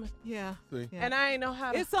 Yeah. See? yeah. and I ain't know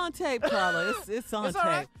how to. It's on tape, Carla. It's on It's tape.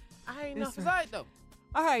 all right. I ain't know. It's It's all right though.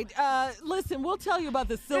 All right, listen, we'll tell you about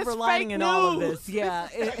the silver It's lining fake in all of news. this. Yeah,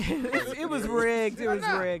 it was rigged. It was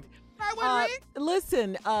rigged. I wasn't rigged.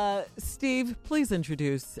 Listen, Steve, please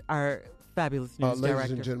introduce our fabulous news Ladies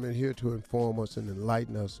director. and gentlemen, here to inform us and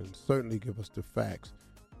enlighten us and certainly give us the facts,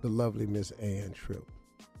 the lovely Miss Ann Tripp.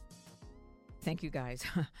 Thank you, guys.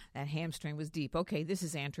 That hamstring was deep. Okay, this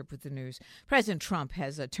is Ann Tripp with the news. President Trump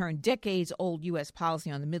has turned decades-old U.S.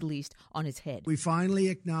 policy on the Middle East on its head. We finally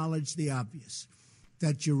acknowledge the obvious,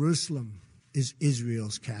 that Jerusalem is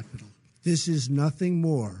Israel's capital. This is nothing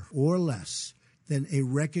more or less than a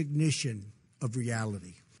recognition of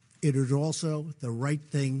reality. It is also the right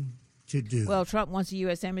thing to do. Well, Trump wants the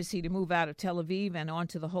U.S. Embassy to move out of Tel Aviv and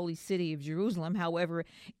onto the holy city of Jerusalem. However,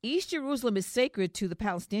 East Jerusalem is sacred to the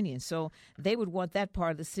Palestinians, so they would want that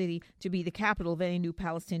part of the city to be the capital of any new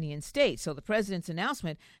Palestinian state. So the president's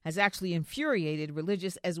announcement has actually infuriated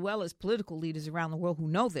religious as well as political leaders around the world who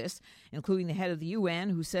know this, including the head of the UN,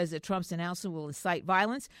 who says that Trump's announcement will incite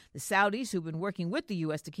violence. The Saudis, who've been working with the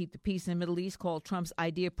U.S. to keep the peace in the Middle East, called Trump's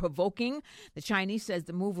idea provoking. The Chinese says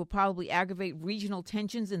the move will probably aggravate regional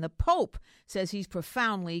tensions, and the Pope says he's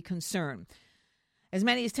profoundly concerned. As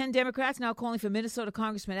many as 10 Democrats now calling for Minnesota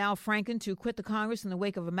Congressman Al Franken to quit the Congress in the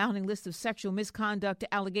wake of a mounting list of sexual misconduct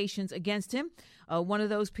allegations against him. One of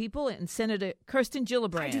those people, and Senator Kirsten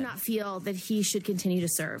Gillibrand. I do not feel that he should continue to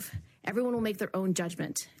serve. Everyone will make their own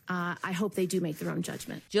judgment. I hope they do make their own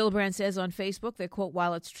judgment. Gillibrand says on Facebook that, quote,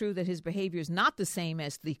 while it's true that his behavior is not the same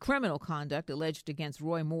as the criminal conduct alleged against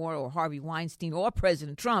Roy Moore or Harvey Weinstein or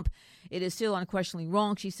President Trump, it is still unquestionably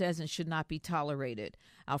wrong, she says, and should not be tolerated.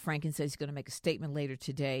 Al Franken says he's going to make a statement later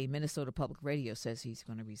today. Minnesota Public Radio says he's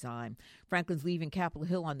going to resign. Franklin's leaving Capitol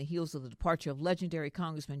Hill on the heels of the departure of legendary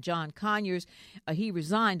Congressman John Conyers. He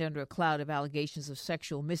resigned under a cloud of allegations of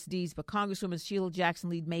sexual misdeeds, but Congresswoman Sheila Jackson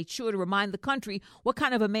Lee made sure to remind the country what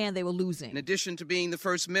kind of a man they were losing. In addition to being the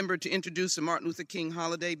first member to introduce the Martin Luther King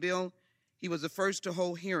holiday bill, he was the first to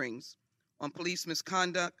hold hearings on police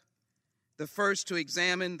misconduct, the first to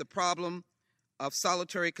examine the problem of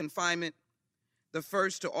solitary confinement, the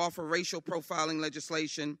first to offer racial profiling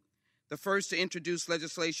legislation, the first to introduce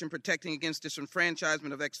legislation protecting against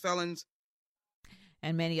disenfranchisement of ex-felons,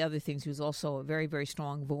 and many other things. He was also a very, very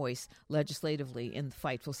strong voice legislatively in the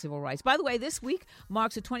fight for civil rights. By the way, this week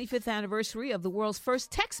marks the 25th anniversary of the world's first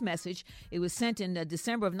text message. It was sent in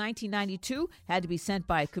December of 1992, had to be sent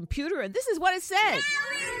by a computer, and this is what it said.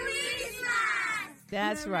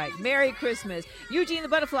 That's right. Merry Christmas. Eugene the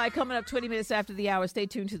Butterfly coming up 20 minutes after the hour. Stay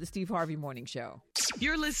tuned to the Steve Harvey Morning Show.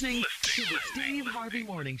 You're listening to the Steve Harvey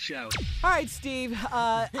Morning Show. All right, Steve,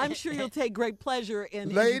 I'm sure you'll take great pleasure in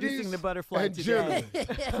introducing Ladies the butterfly and today.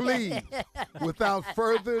 gentlemen, please, without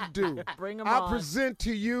further ado, Bring 'em I on. present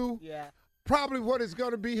to you Yeah. probably what is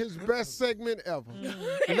going to be his best segment ever.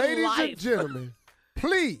 Ladies and gentlemen,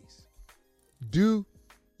 please, do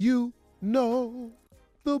you know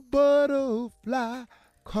the butterfly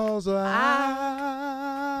 'cause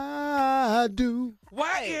I do.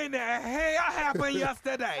 What in the hell happened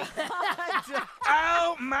yesterday?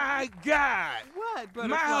 Oh, my God. What,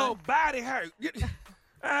 My whole body hurt.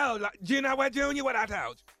 Oh, you know what, Junior? What I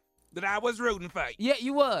told you? That I was rooting for you. Yeah,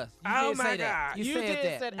 you was. You Oh, did my say that. God. You You said did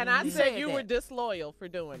that. say, and I You said said you that. were disloyal for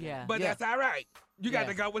doing Yeah. But Yeah. that's all right. You got Yeah.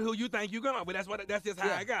 to go with who you think you're going with. That's just how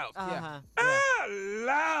Yeah. it goes. Uh-huh. Oh,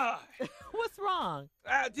 Lord. What's wrong?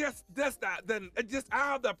 Just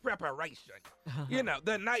all the preparation. You know,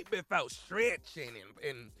 the night before, stretching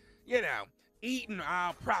and eating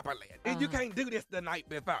properly. And you can't do this the night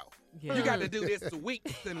before. Yeah. You got to do this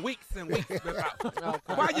weeks and weeks and weeks before.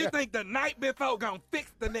 Why you think the night before gonna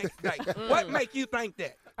fix the next day? What make you think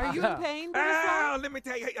that? Are you in pain? Oh, let me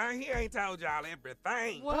tell you, he ain't told y'all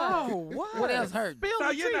everything. What? What else hurt? Spill So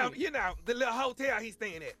the you tea. know, the little hotel he's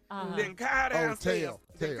staying at. Uh-huh. Then call downstairs. Tail.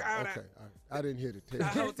 Then call down- Okay. All right. I didn't hear the tail. The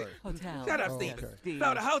hotel. Hotel. Shut up, Oh, Steve. okay. Steve.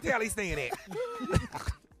 So the hotel he's staying at.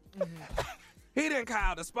 He didn't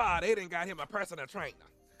call the spa. They didn't got him a personal trainer.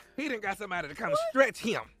 He didn't got somebody to come stretch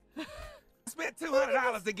him. Spent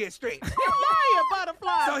 $200 to get stretched. Liar,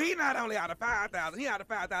 butterfly. So he not only out of $5,000, he out of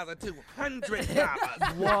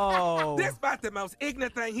 $5,200. Whoa. This about the most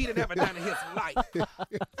ignorant thing he'd ever done in his life.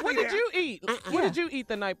 What did you eat? What did you eat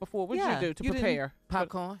the night before? What did Yeah, you do to you didn't- prepare?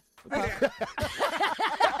 Popcorn.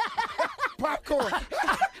 Popcorn.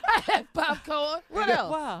 I had popcorn. What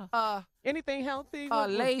else? Wow. Anything healthy?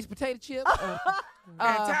 Lay's potato chips.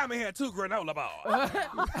 And Tommy had 2 granola bars.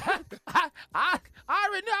 I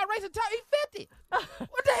already knew I raced a top E50.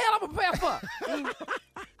 What the hell I'm prepared for?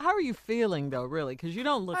 How are you feeling, though, really? Because you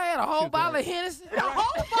don't look I had a whole too bottle good. of Hennessy. A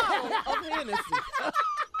whole bottle of Hennessy.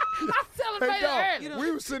 I celebrated Hey, early. dog,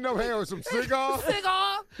 we was sitting up here with some cigars.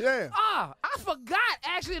 Cigar. Yeah. I forgot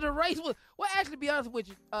actually the race was. Well, actually, to be honest with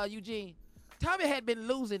you, Eugene, Tommy had been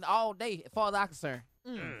losing all day, as far as I'm concerned.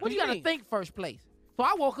 What you got to mean? think first place? So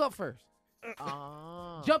I woke up first,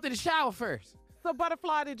 jumped in the shower first. So,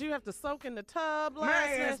 Butterfly, did you have to soak in the tub Man, last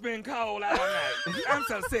it's night? been cold all night. I'm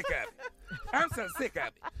so sick of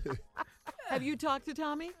it. Have you talked to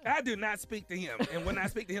Tommy? I do not speak to him, and when I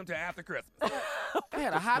speak to him till after Christmas. I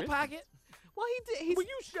had a hot pocket. Well, he did. Will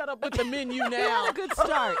you shut up with the menu He now? had a good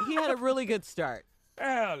start. He had a really good start.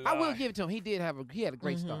 Oh, Lord. I will give it to him. He had a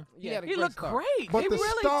great start. He had a He great looked start. great. But He the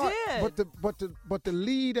really start, did. but the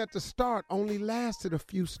lead at the start only lasted a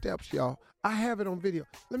few steps, y'all. I have it on video.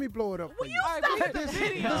 Let me blow it up for you.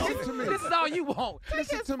 Listen to me. This is all you want.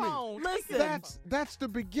 Listen to me. Listen. That's the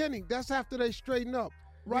beginning. That's after they straighten up.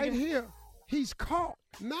 Right here, he's caught.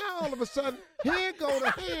 Now all of a sudden, here go the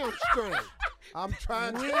hamstring. I'm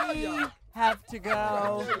trying to tell y'all. Have to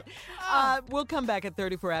go. We'll come back at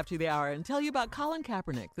 34 after the hour and tell you about Colin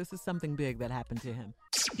Kaepernick. This is something big that happened to him.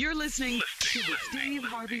 You're listening to the Steve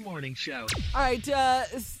Harvey Morning Show. All right,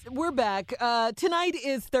 we're back. Tonight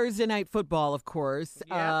is Thursday Night Football, of course.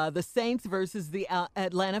 Yep. The Saints versus the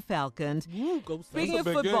Atlanta Falcons. Go Speaking of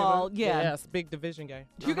That's a big game, football, huh? yes. Big division game.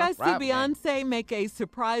 Did you guys see Rival game. Beyonce make a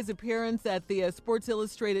surprise appearance at the Sports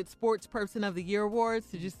Illustrated Sports Person of the Year Awards?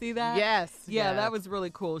 Did you see that? Yes. Yeah, yes. that was really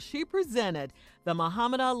cool. She presented the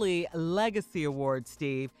Muhammad Ali Legacy Award,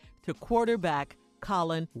 Steve, to quarterback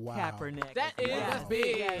Colin Kaepernick. That is Yes,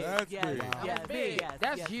 big. yes, That's yes, big. yes, big. yes,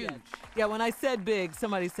 That's yes, huge. yes. Yeah, when I said big,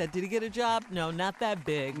 somebody said, did he get a job? No, not that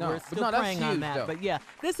big. No, We're but still no, that's praying on huge, that. though. But yeah,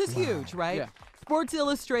 this is huge, right? Yeah. Sports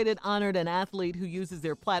Illustrated honored an athlete who uses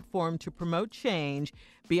their platform to promote change.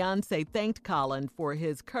 Beyonce thanked Colin for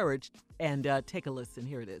his courage. And take a listen.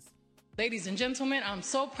 Here it is. Ladies and gentlemen, I'm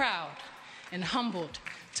so proud and humbled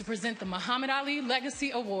to present the Muhammad Ali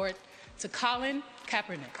Legacy Award to Colin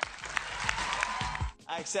Kaepernick.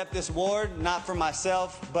 I accept this award not for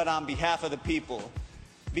myself, but on behalf of the people.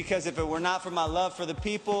 Because if it were not for my love for the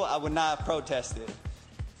people, I would not have protested.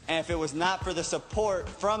 And if it was not for the support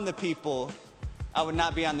from the people, I would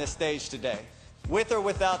not be on this stage today. With or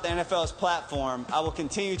without the NFL's platform, I will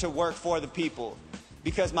continue to work for the people.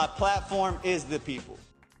 Because my platform is the people.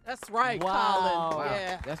 That's right, Wow. Colin. Wow.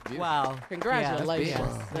 Yeah. That's beautiful. Wow. Congratulations. Yeah,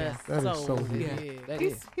 Wow. That's That is so big. big. That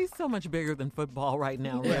He's, is. he's so much bigger than football right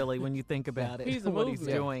now, really, when you think about it. He's a what he's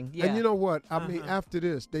movement. doing. Yeah. And you know what? I mean, after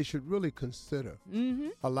this, they should really consider Mm-hmm.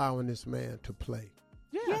 allowing this man to play.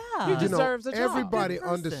 Yeah. Yeah. He You know, deserves a job. Everybody Good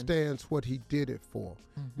person. understands what he did it for.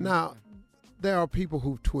 Now, there are people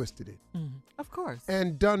who've twisted it Of course.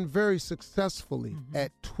 and done very successfully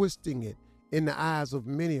at twisting it in the eyes of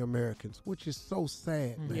many Americans, which is so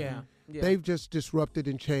sad, man. Yeah. Yeah. They've just disrupted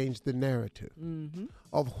and changed the narrative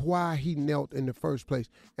of why he knelt in the first place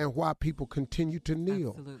and why people continue to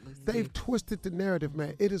kneel. Absolutely, They've Steve. twisted the narrative,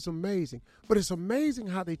 man. It is amazing. But it's amazing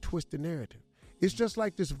how they twist the narrative. It's just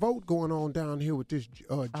like this vote going on down here with this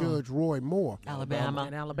Judge Roy Moore. Alabama.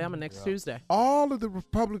 In Alabama next Tuesday. All of the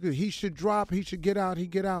Republicans, he should drop, he should get out,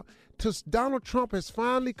 Donald Trump has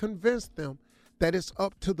finally convinced them that it's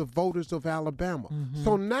up to the voters of Alabama. Mm-hmm.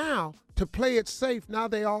 So now, to play it safe, now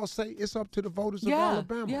they all say it's up to the voters of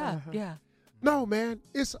Alabama. Yeah. No, man,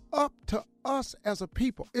 it's up to us as a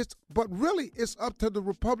people. But really, it's up to the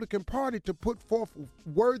Republican Party to put forth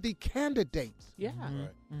worthy candidates. Yeah.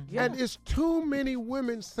 Mm-hmm. And it's too many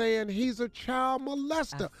women saying he's a child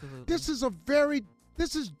molester. Absolutely.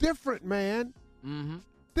 This is different, man. Mm-hmm.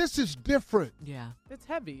 This is different. Yeah. It's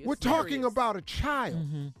heavy. We're talking about a child.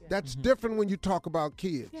 Mm-hmm. That's different when you talk about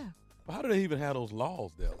kids. Yeah. Well, how do they even have those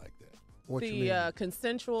laws there like that? What you mean?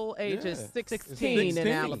 Consensual age is Yeah. 16 in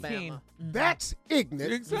Alabama. That's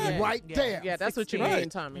ignorant Exactly. right there. Yeah, that's what you Right. mean,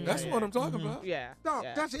 Tommy. That's Yeah. what I'm talking about. Yeah. No,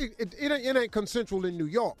 yeah. it ain't consensual in New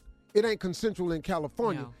York. It ain't consensual in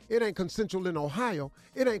California. No. It ain't consensual in Ohio.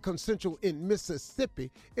 It ain't consensual in Mississippi.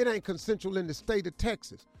 It ain't consensual in the state of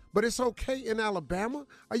Texas. But it's okay in Alabama?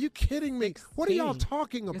 Are you kidding me? What are y'all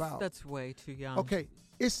talking about? That's way too young. Okay,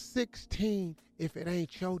 it's 16 if it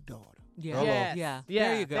ain't your daughter. Yeah. Yes. Yeah. Yeah.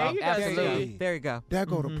 There you go. There you go, Absolutely. Steve. There you go. There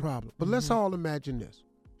go the problem. But let's all imagine this.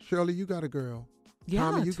 Shirley, you got a girl. Yeah.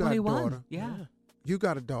 Tommy, you 21. got a daughter. Yeah. You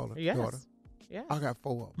got a daughter. Yes. daughter. Yeah. I got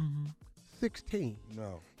 4 of them. Mm-hmm. 16.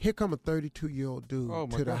 No. Here come a 32-year-old dude Oh,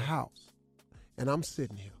 my to the God. house. And I'm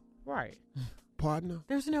sitting here. Right. Partner,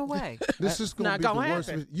 There's no way. this is going to not be the gonna worst.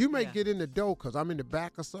 happen. You may Yeah. get in the door because I'm in the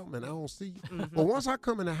back or something and I don't see you. Mm-hmm. But once I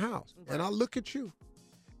come in the house and I look at you,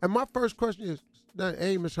 and my first question is,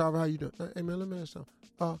 hey, Mr. Harvey, how you doing? Hey, man, let me ask you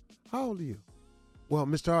something. How old are you? Well,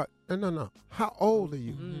 Mr. Hart, no. How old are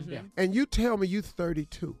you? Mm-hmm. Yeah. And you tell me you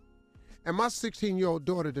 32. And my 16-year-old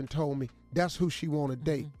daughter done told me that's who she want to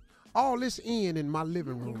date. All this in my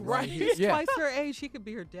living room right here. He's twice her age. He could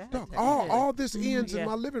be her dad. Dog, all this ends Yeah. in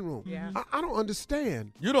my living room. Yeah. I don't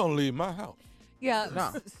understand. You don't leave my house. Yeah.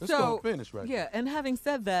 No. Let's So go finish right yeah. And having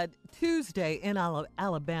said that, Tuesday in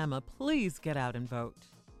Alabama, please get out and vote.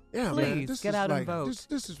 Yeah, Please, man. This get is out and like, vote.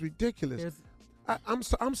 This is ridiculous. There's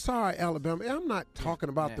I'm sorry, Alabama. I'm not talking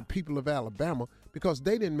about the people of Alabama because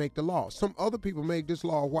they didn't make the law. Some other people made this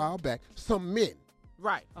law a while back. Some men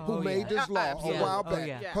Right. who made this law a Absolutely. while Oh, back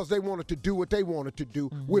yeah. because they wanted to do what they wanted to do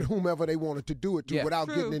with whomever they wanted to do it to Yeah. without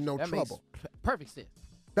True. getting in no That trouble. makes perfect sense.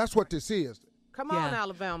 That's what this is. Come Yeah. on,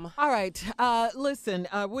 Alabama. All right. Listen,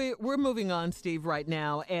 we're moving on, Steve, right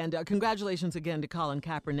now. And congratulations again to Colin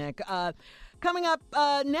Kaepernick. Coming up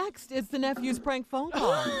next, it's the nephew's prank phone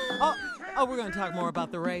call. Oh, we're going to talk more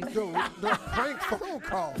about the race. The prank phone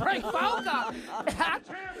call. Prank phone call.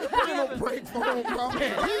 Ain't no prank phone call.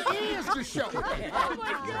 He is the show. Oh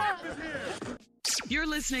my God. You're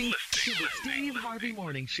listening to the Steve Harvey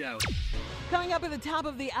Morning Show. Coming up at the top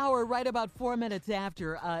of the hour, right about 4 minutes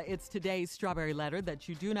after, it's today's Strawberry Letter that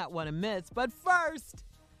you do not want to miss. But first,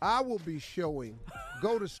 I will be showing.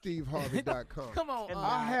 Go to steveharvey.com. Come on.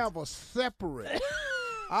 I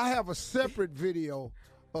have a separate video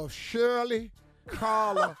of Shirley,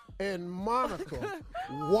 Carla, and Monica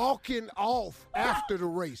walking off after the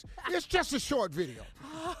race. It's just a short video.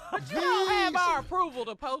 But you don't have our approval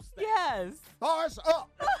to post it. yes. Oh, it's up.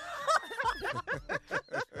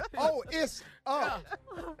 Oh, it's up.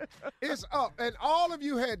 It's up. And all of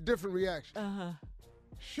you had different reactions. Uh-huh.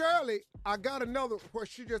 Shirley, I got another where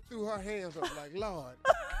she just threw her hands up like, Lord.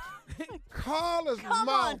 Carla's Come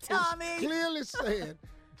mouth on, Tommy. is clearly saying,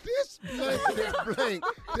 this blank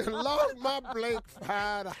done lost my blank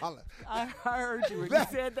 $5. I heard you when you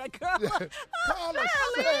That- said that, girl. Carla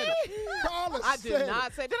said it. Carla I said did it.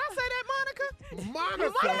 not say. Did I say that, Monica?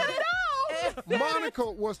 Monica,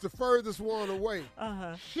 Monica was the furthest one away.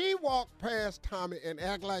 Uh-huh. She walked past Tommy and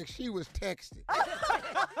act like she was texting.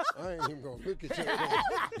 I ain't even gonna look at you.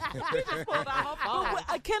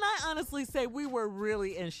 Can I honestly say we were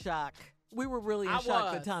really in shock? We were really in I shock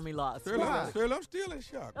was. that Tommy lost. Shirley, Why? Shirley, I'm still in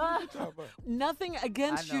shock. What are you talking about? Nothing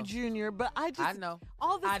against I you, know. Junior, but I just I know.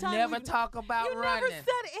 all this I time never we- talk about you running. never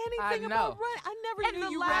said anything I about know. running. I never And knew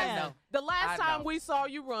the you last, ran. know. the last I time know. we saw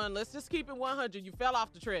you run, let's just keep it 100. You fell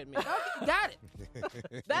off the treadmill. Got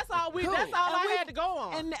it. That's all we. Cool. That's all And I we- had to go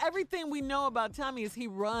on. And everything we know about Tommy is he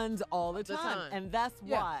runs all the The time, time. and that's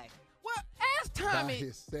Yeah. why. Well, ask By Tommy.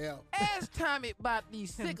 himself. Ask Tommy about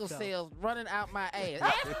these sickle Himself. cells running out my ass.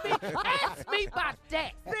 Ask me about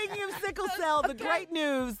that. Speaking of sickle cell, the great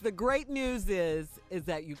news is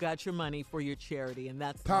that you got your money for your charity, and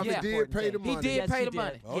that's the Tommy most did important pay the thing. He money. did Yes, pay he the did.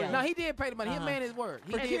 money. Oh, yeah. No, he did pay the money. He Uh-huh. made his word.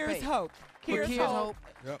 He For did Here's pay. Hope. For Kids Hope.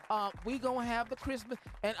 Yep. We gonna have the Christmas,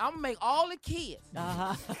 and I'm gonna make all the kids,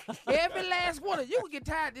 Uh-huh. every last one of you, can get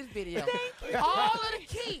tired of this video. All of the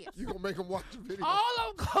kids, You gonna make them watch the video? all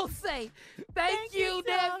of them gonna say, "Thank you,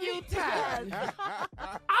 nephew Ty."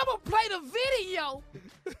 I'm gonna play the video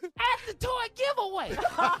at the toy giveaway.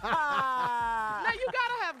 Now you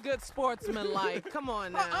gotta have good sportsmanlike. Come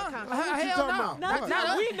on now. Hell talking no. about? Not- What?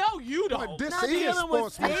 not- We know you don't. But this Not is dealing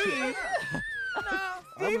with sportsmanship.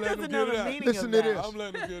 Steve letting doesn't him know get the it out. meaning Listen of to that. this. I'm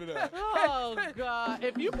letting him get it out. Oh God!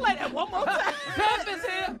 If you play that one more time, Pep is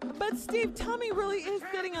here. But Steve, Tommy really is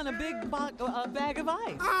sitting on a big bag of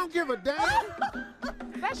ice. I don't give a damn.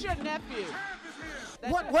 that's your nephew.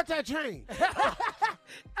 What's that change?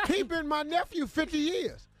 Keeping my nephew 50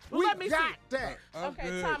 years. We let me got see. that. I'm Okay,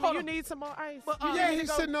 good. Tommy, you need some more ice. Yeah,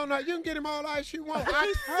 he's sitting on that. You can get him all the ice you want. I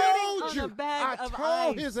He's told sitting on you. a bag I of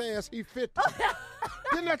told ice. his ass he 50.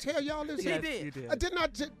 Didn't I tell y'all this? He did. You did. I did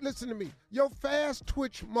not listen to me. Your fast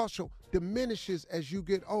twitch muscle diminishes as you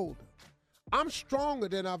get older. I'm stronger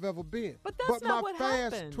than I've ever been. But that's my not what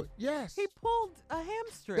fast happened. yes. He pulled a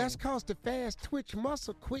hamstring. That's cause the fast twitch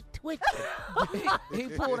muscle quit twitching. He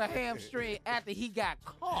pulled a hamstring after he got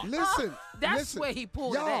caught. Listen, That's listen. where he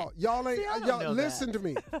pulled it y'all, at. y'all ain't See, I don't y'all know listen to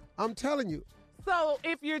me. I'm telling you. So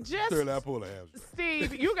if you're just Sure, I pull a hamstring.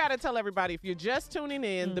 Steve, you got to tell everybody if you're just tuning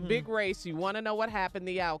in, the big race, you want to know what happened,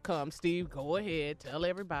 the outcome. Steve, go ahead, tell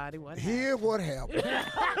everybody what happened. Here what happened.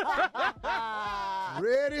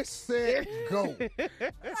 Ready, set, go.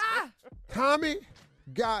 Tommy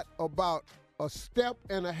got about a step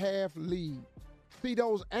and a half lead. See,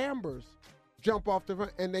 those ambers jump off the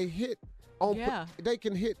front and they hit on. Yeah. They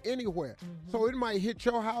can hit anywhere. So it might hit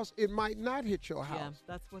your house. It might not hit your house. Yeah,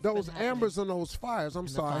 that's what's those been happening. ambers and those fires. I'm And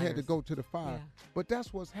the sorry, I had to fires. go to the fire. Yeah. But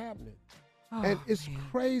that's what's happening. Oh, And it's man.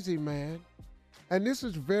 crazy, man. And this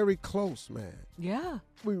is very close, man. Yeah.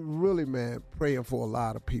 We really, man, praying for a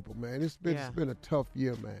lot of people, man. It's Yeah. been a tough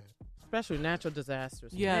year, man. Especially natural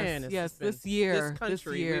disasters. Yes, Man, it's yes, just been- this year, This country,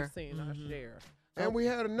 this year. we've seen our share. And we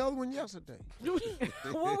had another one yesterday. What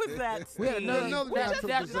was that, We had Steve? another We just-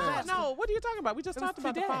 natural disaster. No, what are you talking about? We just It was talked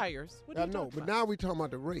about the today. fires. What are I you know, talking but about? now we talking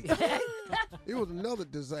about the race. It was another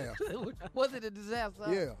disaster. Was it a disaster?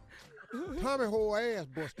 Yeah. Tommy whole ass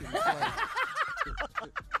busted. in the flame.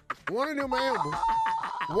 One of them ambers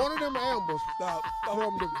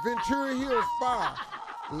from the Ventura Hills fire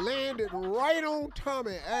landed right on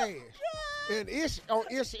Tommy's ass. And it's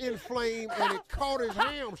in flame and it caught his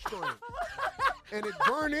hamstring. And it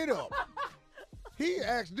burned it up. He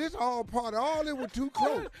asked this all it was too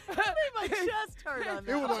close. My chest hurt on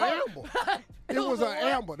that. It was an amber. It was an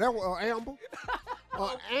amber. That was an amber.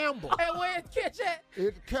 An amber. And where it catch at?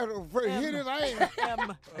 It hit his ass.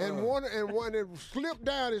 M. And one it slipped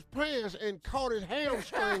down his pants and caught his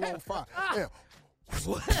hamstring on fire. Yeah.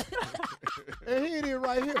 And here it is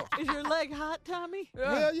right here. Is your leg hot, Tommy?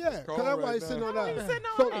 Hell yeah. cold Cause that's why right he's sitting now. on that. he's sitting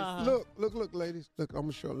on So look, ladies. Look, I'm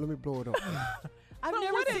gonna show. Let me blow it up. I've So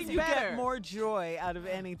never what seen is you better? get more joy out of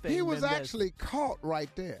anything. He was than this. actually caught right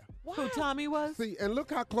there. Who Tommy was? See, and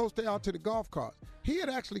look how close they are to the golf cart. He had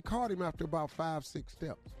actually caught him after about 5-6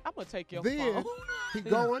 steps. I'm going to take your Then phone. he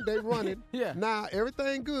going, they running. Yeah. Now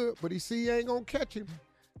everything good, but he see he ain't gonna catch him.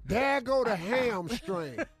 There go the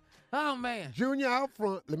hamstring. Oh, man. Junior out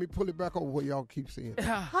front. Let me pull it back over where y'all keep seeing.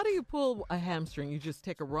 How do you pull a hamstring? You just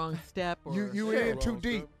take a wrong step? Or You in too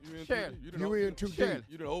deep. Shirley. You in too Shirley. deep.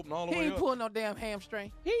 You done open all the He way ain't up. pulling no damn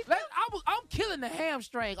hamstring. I'm killing the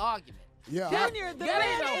hamstring argument. Yeah. Junior, the That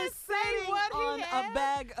ain't man no- is sitting what he on had? a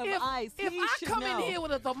bag of ice. If He I should come know. in here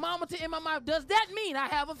with a thermometer in my mouth, does that mean I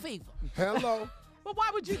have a fever? Hello. But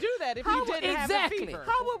why would you do that if How you didn't have a exactly. fever?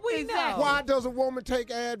 How would we Exactly. know? Why does a woman take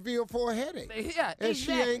Advil for a headache? Yeah, And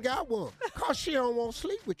she exactly. ain't got one. Cause she don't want to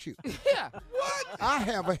sleep with you. Yeah. I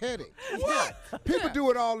have a headache. What? People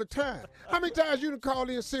do it all the time. How many times you done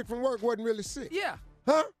called in sick from work, wasn't really sick? Yeah.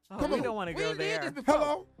 Huh? Oh, Come we on. don't want to We go did there. this before.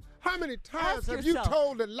 Hello? How many times Ask have yourself. you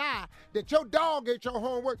told a lie that your dog ate your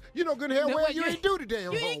homework? You know good and hell No, well wait, you ain't do the damn You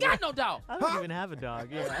homework. ain't got no dog. I don't even have a dog.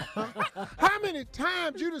 Yeah. How many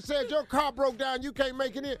times you done said your car broke down, you can't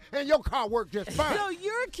make it in, and your car worked just fine? So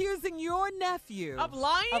you're accusing your nephew Of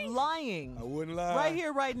lying? Of lying. I wouldn't lie. Right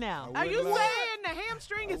here, right now. I Are you wouldn't lie. saying the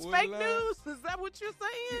hamstring I is wouldn't fake lie. news? Is that what you're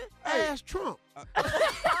saying? Ask Trump.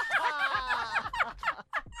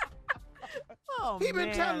 Oh, He been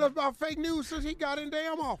man. telling us about fake news since he got in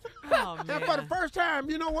damn office. Oh, And man. for the first time,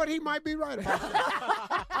 you know what? He might be right about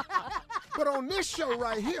that. But on this show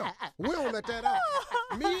right here, we don't let that out.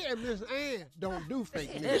 Me and Miss Ann don't do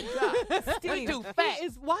fake news. Steve, do he facts.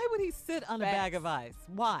 is, why would he sit on a bag of ice?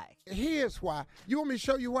 Why? Here's why. You want me to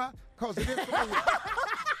show you why? Because of this right here.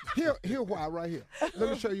 Here why right here.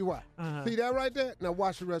 Let me show you why. See that right there? Now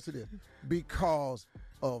watch the rest of this. Because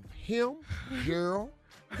of him, girl.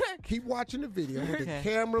 Keep watching the video with the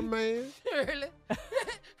cameraman. Shirley.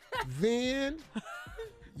 Then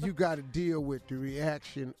you got to deal with the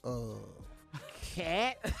reaction of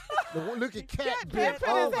Cat. Look at Cat Put bent his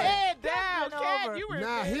over. head down, Cat. You were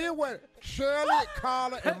Now here what Shirley,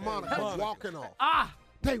 Carla, and Monica walking off.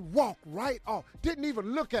 They walk right off. Didn't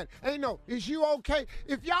even look at it. Ain't no, is you okay?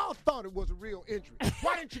 If y'all thought it was a real injury,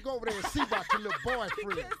 why didn't you go over there and see about your little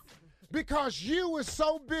boyfriend? Because you was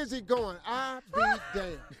so busy going, I be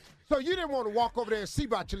damned. So you didn't want to walk over there and see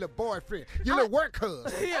about your little boyfriend, your little work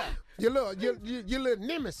husband, your little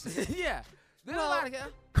nemesis. Yeah.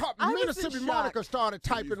 Mississippi Monica started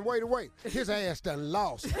typing, wait. His ass done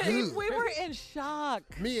lost. We were in shock.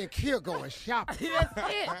 Me and Kia going shopping.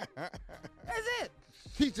 That's it. That's it.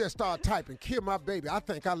 He just started typing, kill my baby. I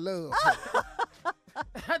think I love her.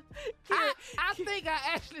 I think I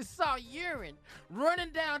actually saw urine running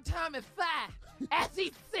down Tommy's thigh as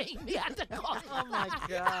he seen me at the car. Oh, my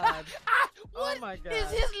God. What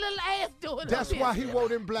is his little ass doing? That's why he wore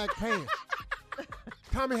them black pants.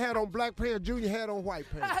 Tommy had on black pants, Junior had on white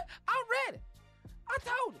pants. I'm ready. I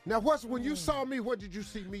told him. Now, when you saw me, what did you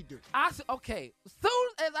see me do? I said, okay, soon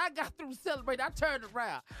as I got through celebrating, I turned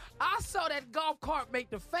around. I saw that golf cart make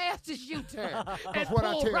the fastest U-turn. That's what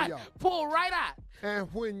I tell y'all. Pull right out. And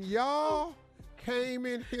when y'all came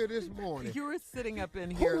in here this morning. You were sitting up in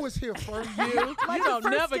here. Who was here first? You. You don't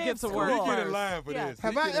never get to work. He get in line for this.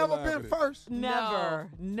 Have I ever been first? Never.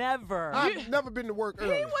 I've never been to work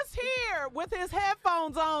early. He was here with his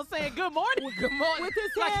headphones on saying good morning. Good morning. With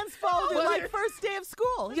his hands folded like first day of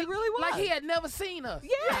school. He really was. Like he had never seen us.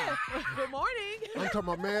 Yeah. Good morning. I'm talking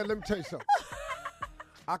about, man, let me tell you something.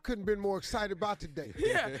 I couldn't been more excited about today.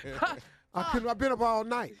 Yeah. I've been up all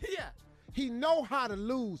night. Yeah. He know how to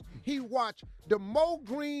lose. He watched the Mo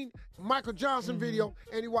Green Michael Johnson video,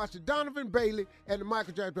 and he watched the Donovan Bailey and the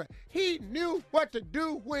Michael Jackson. He knew what to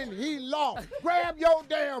do when he lost. Grab your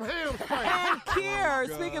damn hamstring. And Kier,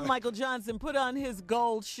 speaking of Michael Johnson, put on his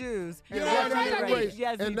gold shoes. And Yes,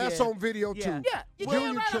 he that's did. on video too. Yeah, you Junior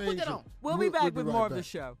damn right I put changed that it. on. We'll be back with right more of back. the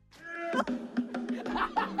show. The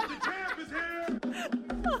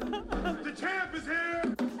champ is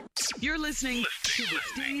here. You're listening to the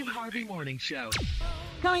Steve Harvey Morning Show.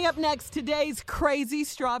 Coming up next, today's crazy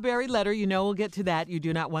strawberry letter. You know we'll get to that. You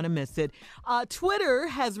do not want to miss it. Twitter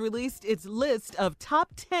has released its list of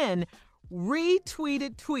top 10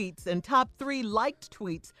 retweeted tweets and top 3 liked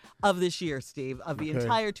tweets of this year, Steve, of the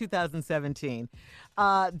entire 2017.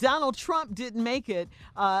 Donald Trump didn't make it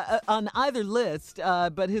on either list,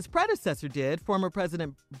 but his predecessor did. Former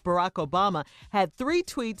President Barack Obama had 3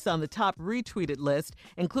 tweets on the top retweeted list,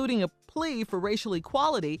 including a plea for racial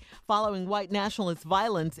equality following white nationalist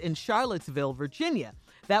violence in Charlottesville, Virginia.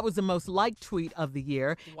 That was the most liked tweet of the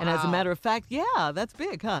year. Wow. And as a matter of fact, yeah, that's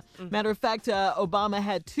big, huh? Matter of fact, Obama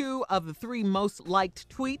had 2 of the 3 most liked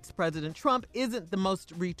tweets. President Trump isn't the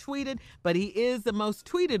most retweeted, but he is the most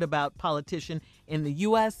tweeted about politician in the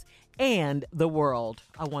U.S. and the world.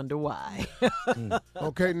 I wonder why.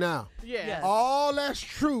 Okay, now, all that's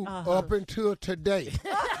true up until today.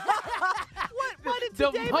 What did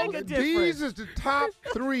today make a difference? These is the top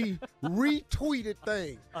 3 retweeted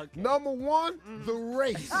things. Okay. Number 1, the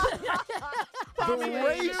race. The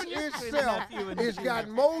race itself has got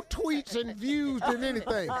more tweets and views than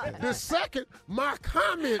anything. The second, my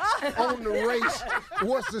comments on the race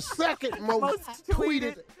was the second most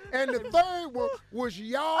tweeted. And the third one was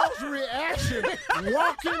y'all's reaction,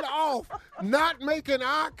 walking off, not making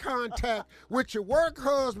eye contact with your work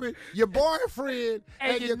husband, your boyfriend,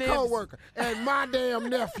 and your coworker, and my damn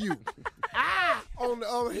nephew. I, on the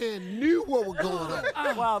other hand, knew what was going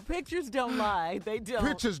on. Wow, pictures don't lie. They don't.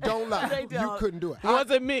 Pictures don't lie. They don't. You couldn't do it. It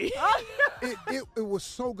wasn't me. It was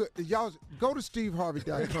so good. Y'all go to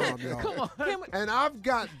steveharvey.com, y'all. Come on. And I've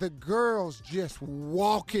got the girls just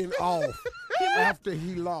walking off after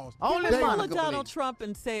he lost. Only follow Donald Trump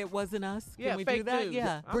and say it wasn't us. Can we do that? News.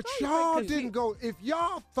 Yeah. But y'all didn't go. If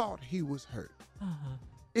y'all thought he was hurt,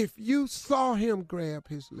 if you saw him grab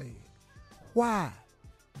his leg, why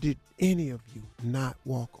did any of you not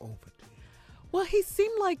walk over to him? Well, he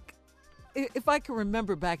seemed like, if I can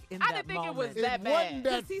remember back in that I didn't think moment. it was that It bad. wasn't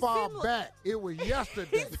that far back. It was yesterday.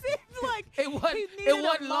 He seemed like It wasn't. He It needed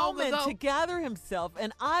wasn't a long moment ago. to gather himself,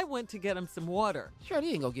 and I went to get him some water. Sure,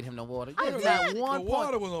 he ain't gonna get him no water. I There's did. not The one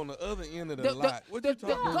water point. was on the other end of the The lot. What you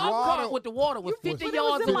talking golf about? cart with the water was 50 But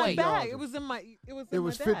yards it was in my away. bag. It was in my. It was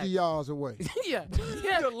my 50 bag. yards away. Yeah. Okay,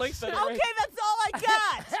 that's all I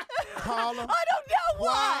got. Carla, I don't know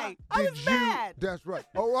why. I did was you? mad. That's right.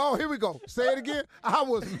 Oh, here we go. Say it again. I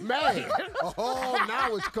was mad. Oh,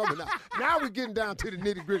 now it's coming out. Now we're getting down to the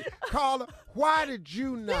nitty gritty. Carla, why did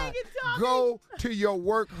you not go to your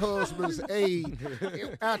work husband's aid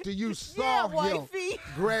after you saw him wifey.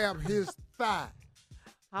 grab his thigh,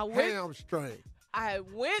 I went, hamstring? I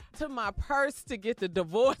went to my purse to get the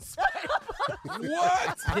divorce papers.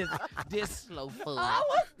 What? This slow fool. I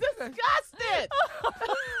was disgusted.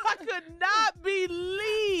 I could not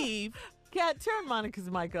believe. Kat, turn Monica's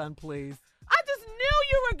mic on, please. I just knew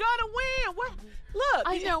you were gonna win. What? Look,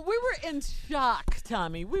 I know. We were in shock,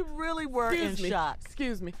 Tommy. We really were in shock.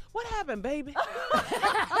 Excuse me. What happened, baby?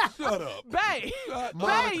 Shut up. Babe.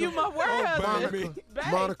 Monica. Babe, you my word husband. baby. Babe.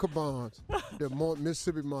 Monica Bonds, the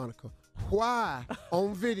Mississippi Monica. Why,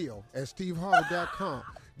 on video at steveharvey.com,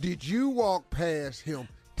 did you walk past him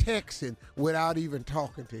texting without even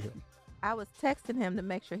talking to him? I was texting him to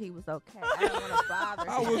make sure he was okay. I didn't want to bother him.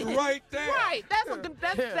 I was right there. Right.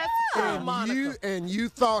 That's Monica. And you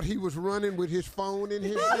thought he was running with his phone in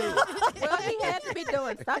his hand? Well, he had to be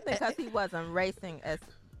doing something because he wasn't racing as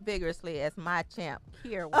vigorously as my champ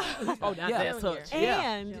here was. Oh, now that's her.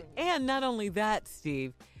 Yeah. And not only that,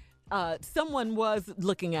 Steve, someone was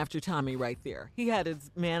looking after Tommy right there. He had his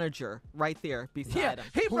manager right there beside him.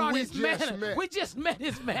 He brought we his just manager. met. We just met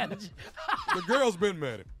his manager. The girl's been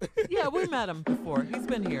mad at him. Yeah, we met him before. He's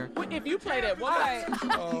been here. If you play that one, All right.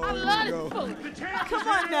 Oh, I love no. this fool. Come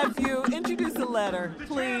on, nephew. Introduce a letter,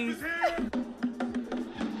 please.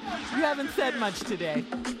 You haven't said much today.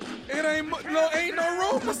 It ain't no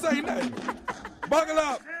room to say nothing. Buckle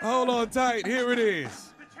up. Hold on tight. Here it is.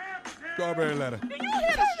 Strawberry letter. you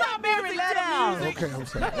hear the strawberry letter music? Okay, I'm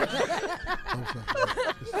sorry. I'm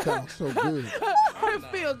sorry. It sounds so good. It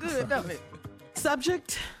feel good, doesn't it?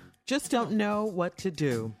 Subject, just don't know what to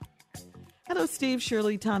do. Hello, Steve,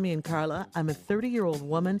 Shirley, Tommy, and Carla. I'm a 30-year-old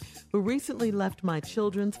woman who recently left my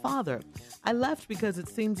children's father. I left because it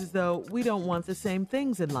seems as though we don't want the same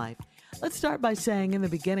things in life. Let's start by saying in the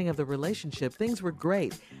beginning of the relationship, things were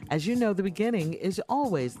great. As you know, the beginning is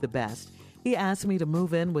always the best. He asked me to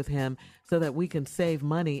move in with him so that we can save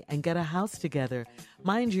money and get a house together.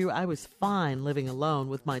 Mind you, I was fine living alone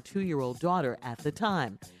with my 2-year-old daughter at the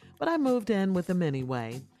time, but I moved in with him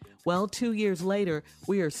anyway. Well, 2 years later,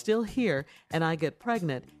 we are still here, and I get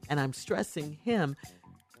pregnant, and I'm stressing him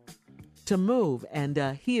to move, and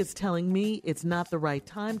he is telling me it's not the right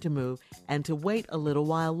time to move and to wait a little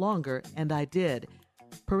while longer, and I did.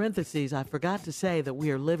 Parentheses, I forgot to say that we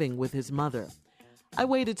are living with his mother. I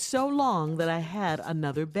waited so long that I had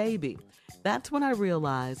another baby. That's when I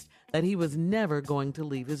realized that he was never going to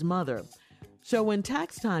leave his mother. So when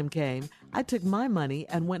tax time came, I took my money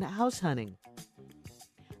and went house hunting.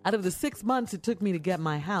 Out of the 6 months it took me to get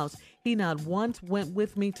my house, he not once went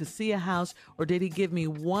with me to see a house or did he give me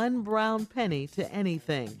one brown penny to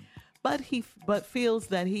anything. But he feels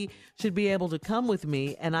that he should be able to come with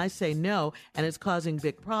me, and I say no, and it's causing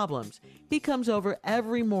big problems. He comes over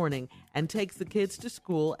every morning and takes the kids to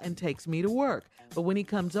school and takes me to work. But when he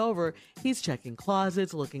comes over, he's checking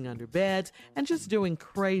closets, looking under beds, and just doing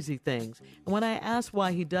crazy things. And when I ask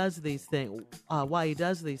why he does these things,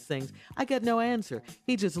 I get no answer.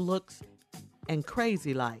 He just looks and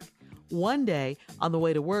crazy like. One day on the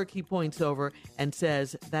way to work, he points over and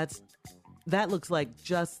says, That looks like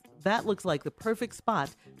the perfect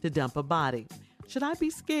spot to dump a body. Should I be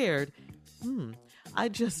scared? I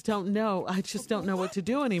just don't know. I just don't know what to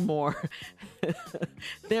do anymore.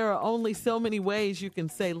 There are only so many ways you can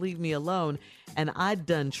say leave me alone, and I'd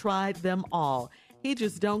done tried them all. He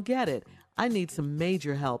just don't get it. I need some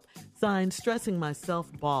major help. Signed, Stressing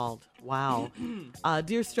Myself Bald. Wow.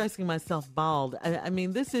 Dear Stressing Myself Bald, I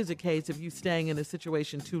mean, this is a case of you staying in a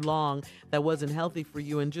situation too long that wasn't healthy for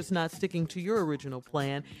you and just not sticking to your original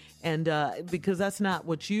plan. And because that's not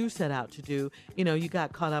what you set out to do, you know, you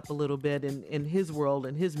got caught up a little bit in his world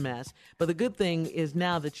and his mess. But the good thing is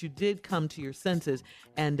now that you did come to your senses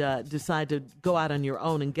and decide to go out on your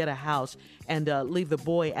own and get a house and leave the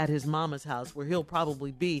boy at his mama's house where he'll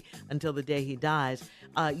probably be until the day he dies.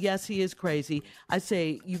 Yes, he is crazy. I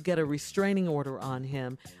say you get a restraining order on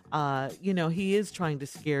him. You know, he is trying to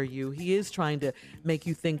scare you. He is trying to make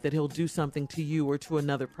you think that he'll do something to you or to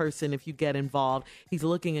another person if you get involved. He's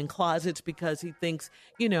looking and closets because he thinks,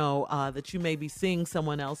 that you may be seeing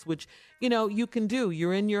someone else, which, you can do.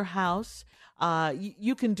 You're in your house.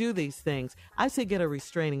 You can do these things. I say get a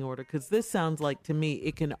restraining order because this sounds like, to me,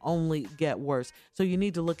 it can only get worse. So you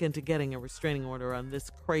need to look into getting a restraining order on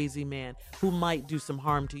this crazy man who might do some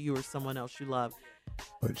harm to you or someone else you love.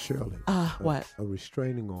 But Shirley, what? A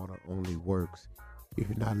restraining order only works if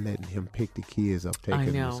you're not letting him pick the kids up, take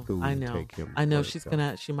them to school, and take him. I know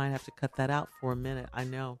she might have to cut that out for a minute. I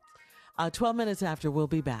know. 12 minutes after, we'll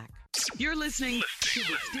be back. You're listening to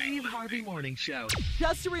the Steve Harvey Morning Show.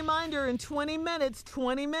 Just a reminder, in 20 minutes,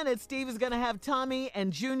 Steve is going to have Tommy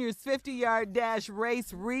and Junior's 50-yard dash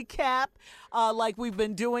race recap like we've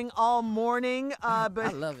been doing all morning. But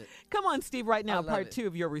I love it. Come on, Steve, right now, part 2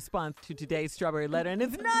 of your response to today's Strawberry Letter. And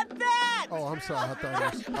it's not that! Oh, I'm sorry. I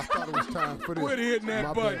thought it was time for this. Quit hitting that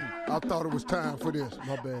My button. bad. I thought it was time for this.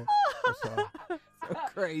 My bad. I'm sorry. So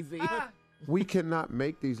crazy. We cannot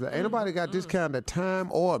make these. Ain't nobody got this kind of time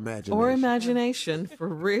or imagination. Or imagination, for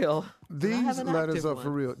real. These letters are for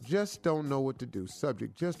real. Just don't know what to do.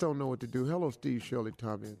 Subject, just don't know what to do. Hello, Steve, Shirley,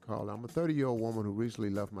 Tommy, and Carla. I'm a 30-year-old woman who recently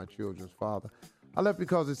left my children's father. I left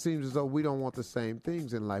because it seems as though we don't want the same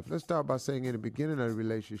things in life. Let's start by saying in the beginning of the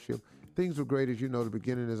relationship, things were great. As you know, the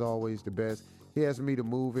beginning is always the best. He asked me to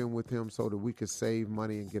move in with him so that we could save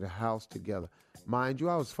money and get a house together. Mind you,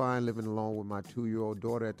 I was fine living alone with my 2-year-old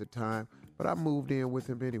daughter at the time, but I moved in with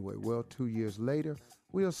him anyway. Well, 2 years later,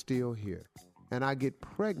 we are still here. And I get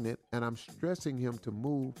pregnant, and I'm stressing him to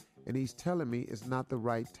move, and he's telling me it's not the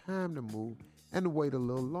right time to move and to wait a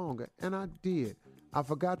little longer. And I did. I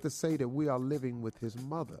forgot to say that we are living with his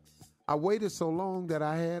mother. I waited so long that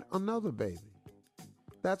I had another baby.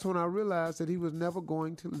 That's when I realized that he was never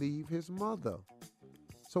going to leave his mother.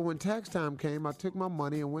 So when tax time came, I took my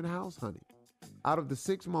money and went house hunting. Out of the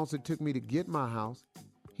 6 months it took me to get my house,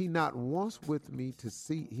 he not once went with me to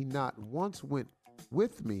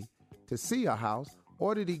see a house,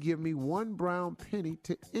 or did he give me one brown penny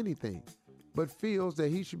to anything, but feels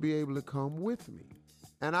that he should be able to come with me.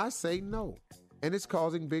 And I say no, and it's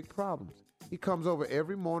causing big problems. He comes over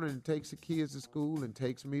every morning and takes the kids to school and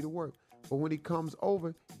takes me to work. But when he comes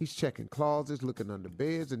over, he's checking closets, looking under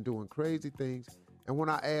beds, and doing crazy things. And when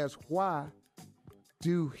I ask why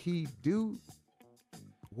does he do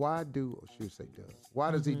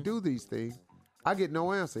these things, I get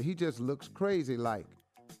no answer. He just looks crazy like.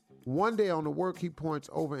 One day on the work, he points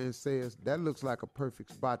over and says, "That looks like a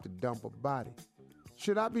perfect spot to dump a body."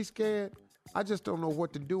 Should I be scared? I just don't know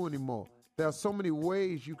what to do anymore. There are so many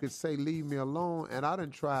ways you could say leave me alone, and I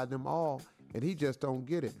done tried them all, and he just don't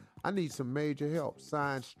get it. I need some major help.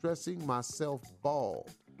 Signed, Stressing Myself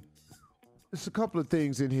Bald. There's a couple of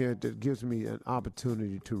things in here that gives me an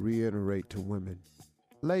opportunity to reiterate to women.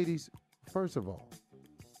 Ladies, first of all,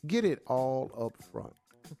 get it all up front.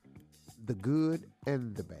 The good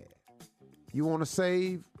and the bad. You want to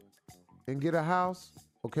save and get a house?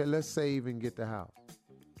 Okay, let's save and get the house.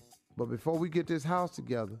 But before we get this house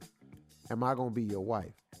together, am I going to be your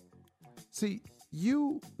wife? See,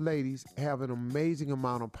 you ladies have an amazing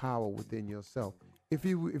amount of power within yourself if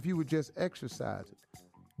you would just exercise it.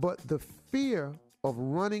 But the fear of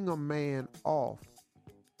running a man off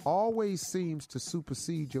always seems to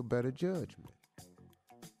supersede your better judgment.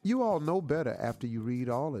 You all know better after you read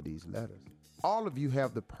all of these letters. All of you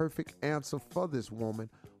have the perfect answer for this woman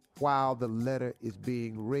while the letter is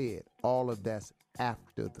being read. All of that's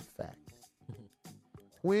after the fact.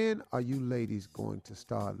 When are you ladies going to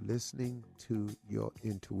start listening to your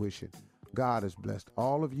intuition? God has blessed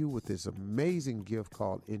all of you with this amazing gift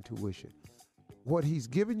called intuition. What he's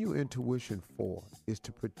given you intuition for is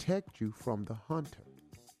to protect you from the hunter,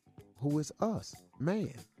 who is us,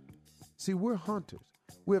 man. See, we're hunters.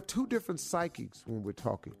 We have two different psychics when we're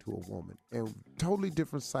talking to a woman, and totally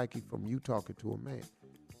different psyche from you talking to a man.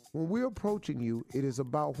 When we're approaching you, it is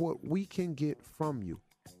about what we can get from you.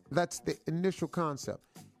 That's the initial concept.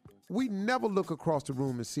 We never look across the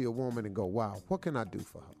room and see a woman and go, wow, what can I do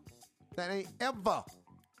for her? That ain't ever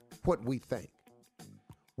what we think.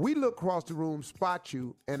 We look across the room, spot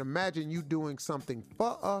you, and imagine you doing something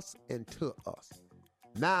for us and to us.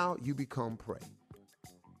 Now you become prey.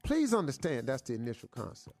 Please understand that's the initial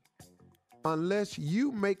concept. Unless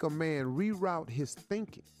you make a man reroute his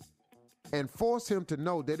thinking and force him to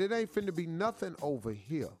know that it ain't finna be nothing over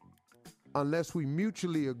here unless we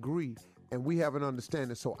mutually agree and we have an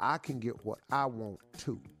understanding so I can get what I want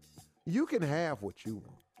too. You can have what you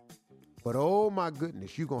want, but oh my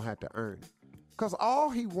goodness, you're gonna have to earn it. Because all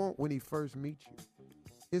he want when he first meets you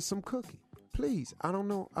is some cookie. Please, I don't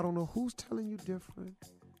know who's telling you different.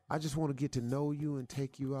 I just want to get to know you and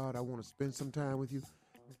take you out. I want to spend some time with you.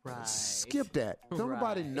 Right. Skip that. Don't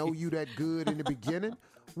nobody know you that good in the beginning.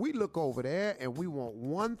 We look over there and we want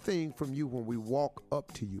one thing from you when we walk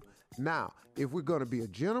up to you. Now, if we're going to be a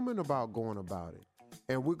gentleman about going about it,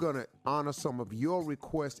 and we're going to honor some of your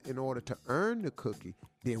requests in order to earn the cookie,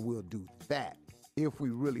 then we'll do that if we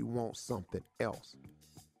really want something else.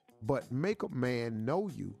 But make a man know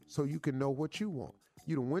you so you can know what you want.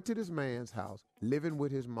 You done went to this man's house, living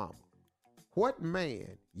with his mama. What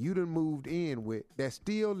man you done moved in with that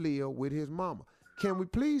still live with his mama? Can we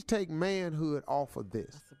please take manhood off of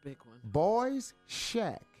this? That's a big one. Boys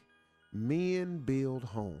shack, men build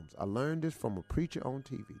homes. I learned this from a preacher on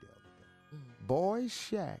TV the other day. Boys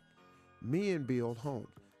shack, men build homes.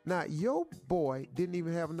 Now, your boy didn't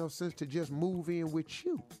even have enough sense to just move in with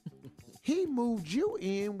you. He moved you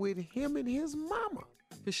in with him and his mama.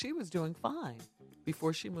 Because she was doing fine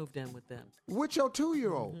before she moved in with them. With your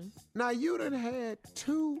 2-year-old. Now, you done had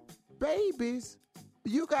 2 babies.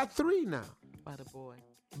 You got 3 now. By the boy.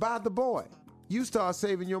 By the boy. You start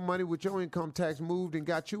saving your money with your income tax, moved and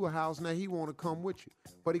got you a house. Now he want to come with you.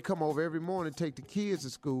 But he come over every morning, take the kids to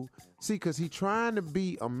school. See, because he trying to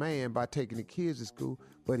be a man by taking the kids to school,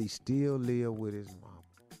 but he still live with his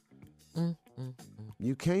mama.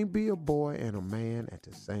 You can't be a boy and a man at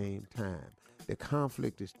the same time. The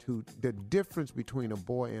conflict is the difference between a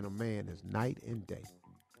boy and a man is night and day.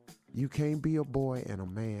 You can't be a boy and a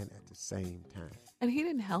man at the same time. And he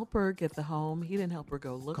didn't help her get the home. He didn't help her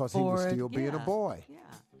go look for it. Because he was still being a boy. Yeah.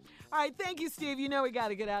 All right, thank you, Steve. You know we got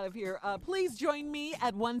to get out of here. Please join me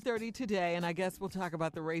at 1:30 today, and I guess we'll talk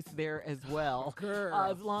about the race there as well. Girl.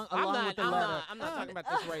 Along with the letter. I'm not talking about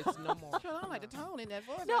this race no more. I don't like the tone in that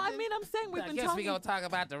voice. No, I mean, I'm saying we've been talking. I guess we're going to talk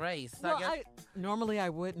about the race. Well, normally I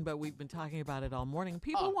wouldn't, but we've been talking about it all morning.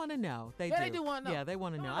 People want to know. They do want to know. Yeah, they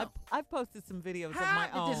want to know. I've posted some videos How of my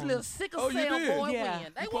did own. this little sickle cell boy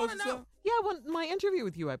win? They want to know. Yeah, when my interview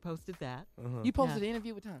with you, I posted that. You posted the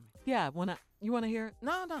interview with Tommy? Yeah, you want to hear it?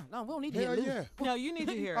 No, we don't need to hear it. Yeah. No, you need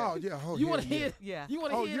to hear it. Oh, yeah. You want to hear it? Yeah. You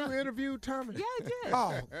want to hear it? You interviewed Tommy? Yeah, I did.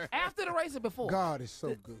 Oh. After the race or before? God is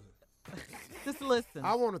so good. Just listen.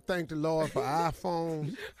 I want to thank the Lord for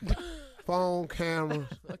iPhones, phone cameras.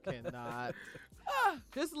 I cannot.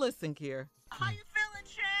 Just listen, Kier. How you feeling,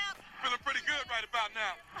 champ? Feeling pretty good right about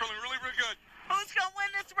now. Feeling really, really good. Who's gonna win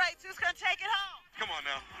this race? Who's gonna take it home? Come on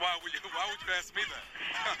now. Why would you ask me that?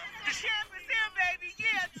 The champ is here, baby.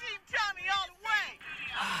 Yeah, Team Tommy all the way.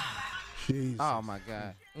 Jesus. Oh my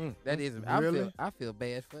God. That is Really? I feel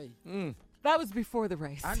bad for you. That was before the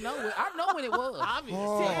race. I know when it was. Obviously.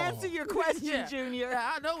 Oh. To answer your question, Junior.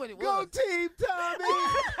 Yeah, I know when it was. Go Team Tommy!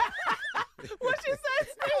 What you say,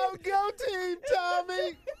 Steve? Go Team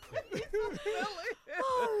Tommy!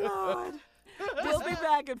 Oh, Lord. We'll be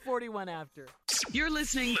back at 41 after. You're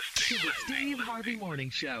listening to the Steve Harvey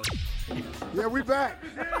Morning Show. Yeah, we back.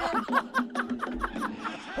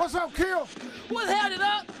 What's up, Kill? What's held it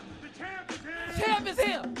up? The champ is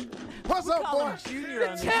here. What's up, boy? Junior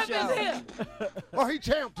on The the champ show. is here. Oh, he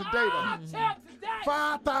champed today, though. Champ today.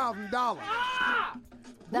 $5,000.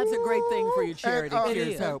 That's a great thing for your charity. And,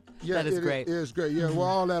 Here's hope. that is great. It is great. Yeah, well,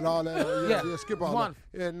 all that. Yeah, skip all Wonderful.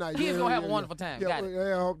 that. Yeah, nah, Kids gonna have a wonderful time. Yeah, Got it.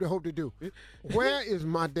 yeah, I hope they do. Where is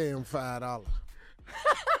my damn $5?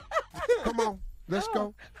 Come on, let's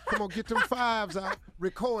go. Come on, get them fives out.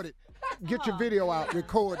 Record it. Get your video out.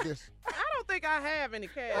 Record this. I don't think I have any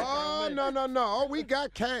cash. Oh, no. Oh, we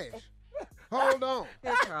got cash. Hold on.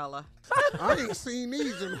 Hey, Carla. I ain't seen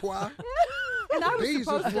these in a while. And I was These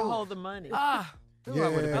supposed is to full. hold the money. Ah. Ooh, I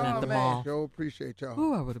would have been at the mall. Joe, appreciate y'all.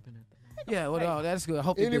 Ooh, I would have been at the mall. Yeah, well, that's good. I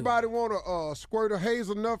hope you do. Anybody want a squirt of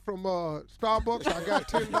hazelnut from Starbucks? I got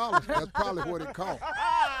 $10. That's probably what it cost.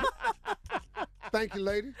 Thank you,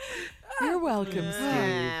 lady. You're welcome,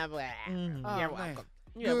 Steve. You're welcome.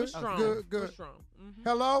 Yeah, we're strong. Good. We're strong.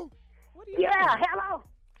 Hello? What are you Yeah, doing?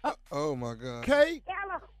 hello. Oh, my God. Kate?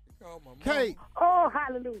 Hello. Oh, my Kate, Oh,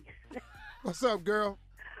 hallelujah. what's up, girl?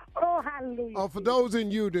 Oh, hallelujah. For those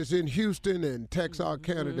in you that's in Houston and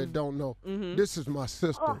Texarkana that don't know, this is my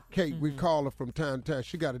sister, Kate. We call her from time to time.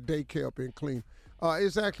 She got a daycare up in Cleveland.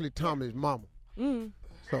 It's actually Tommy's mama.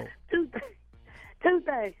 So, Two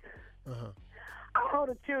things. All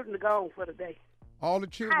the children are gone for the day. all the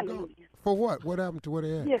children gone. Hallelujah. For what? What happened to where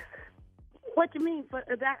they at? Yes. What you mean?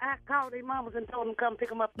 I called their mamas and told them to come pick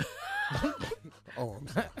them up. Oh, I'm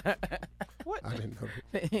sorry. I didn't know.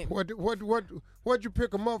 What'd you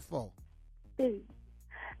pick them up for?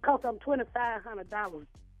 Cost them $2,500.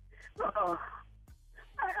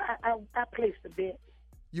 I placed a bet.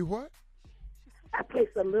 You what? I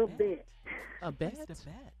placed a little bet. A bet?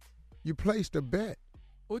 You placed a bet.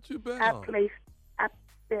 What you bet I on?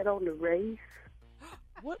 bet on the race.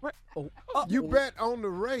 What? Oh, You bet on the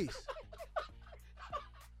race.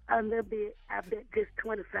 A little bit. I bet just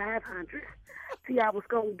 $2,500. See, I was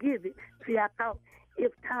gonna give it. See, I thought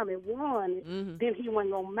if Tommy won it, then he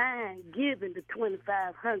wasn't gonna mind giving the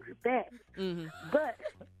 $2,500 back. But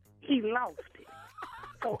he lost it,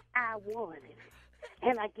 so I won it,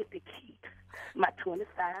 and I get to keep my $2,500.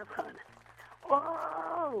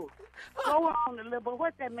 Oh, go on a little bit.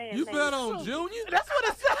 What's that man's You name? bet on Junior? That's what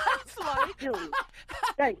it sounds like. Junior.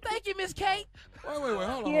 Thank you, Miss Kate. Wait,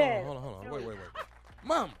 hold on. Wait.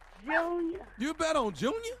 Mama, Junior. you bet on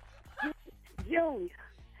Junior? Junior.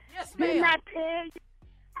 Yes, Didn't ma'am. I tell you?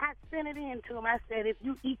 I sent it in to him. I said, if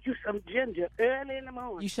you eat you some ginger early in the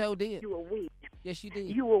morning, You sure did. you will win. Yes, you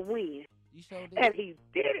did. You will win. You sure did. And he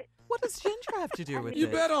did it. What does ginger have to do with You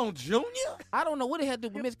this? bet on Junior? I don't know what it had to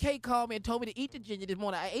do, but Miss Kate called me and told me to eat the ginger this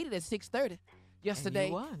morning. I ate it at 6:30 yesterday,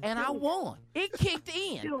 won. and I won. It kicked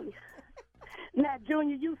in. Junior. Now,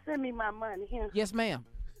 Junior, you send me my money here. Yes, ma'am.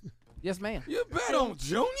 Yes, ma'am. You bet on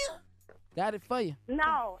Junior? Got it for you.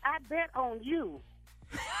 No, I bet on you.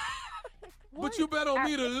 But you bet on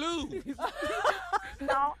me to lose.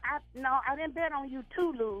 No, I didn't bet on you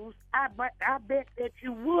to lose. I bet that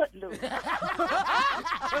you would lose.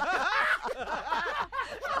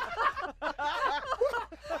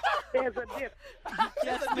 There's a difference. Yes,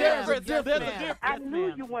 There's a ma'am. difference. Yes, ma'am. I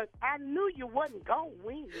knew you wasn't gonna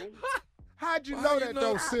win. How'd you How know you that, know?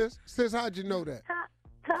 though, sis? Sis, how'd you know that?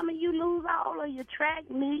 Tell me you lose all of your track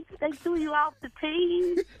meets. They threw you off the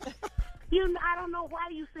team. I don't know why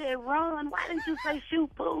you said run. Why didn't you say shoot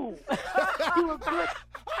pool?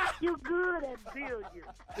 You're good at billiards.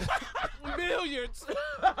 Billiards.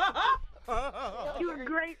 You're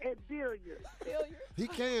great at billiards. He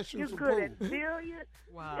can shoot You're some good pool. at billiards.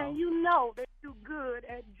 Wow. And you know that you're good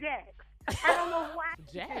at jacks. I don't know why.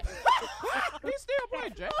 Jack. He still play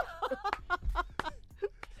Jack.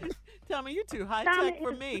 Tell me, you too high Tommy tech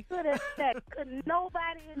for is me. good at that. Couldn't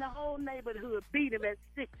nobody in the whole neighborhood beat him at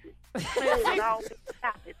 60.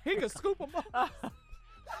 He can scoop them up.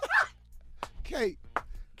 Kate.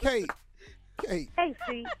 Hey,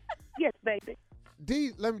 see. Yes, baby.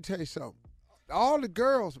 Let me tell you something. All the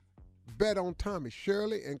girls bet on Tommy.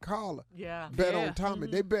 Shirley and Carla Yeah. bet on Tommy.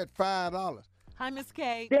 They bet $5 Hi, Miss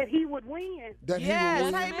Kate. That he would win. that Yes, he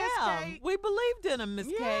would hey, win. Miss Ma'am, Kate. we believed in him, Miss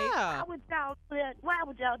Kate. Yeah. Why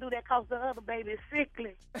would y'all do that? Because the other baby is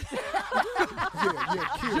sickly. Yeah,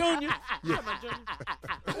 cute. Junior.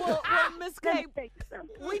 Well, Miss Let Kate, me tell you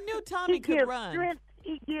something. we knew Tommy could gives run. Strength,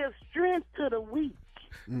 he gives strength to the weak.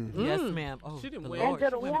 Yes, ma'am. Oh, She didn't the win. Lord, And to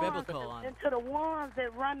she the went ones, biblical on and to the ones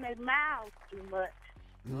that run their mouths too much.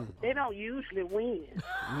 They don't usually win.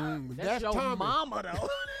 That's your Tommy. mama, though.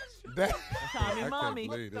 That, Tommy, I mommy.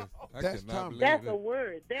 can't believe this. I That's cannot Tommy. believe That's this. a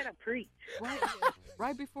word. That'll preach.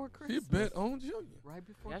 Right before Christmas. You bet on Junior. Right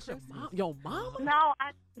before That's your Christmas. mom. Your mama? No,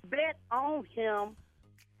 I bet on him.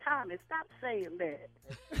 Tommy, stop saying that.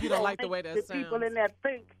 You don't like the way Make that the people sounds. in that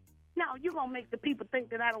think. No, you're going to make the people think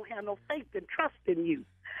that I don't have no faith and trust in you.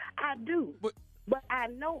 I do. But I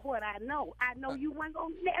know what I know. I know you weren't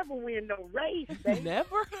going to never win no race, baby.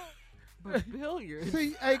 Never? But billiards.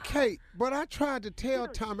 see, hey, Kate, but I tried to tell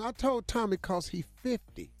Tommy. I told Tommy because he's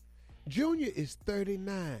 50. Junior is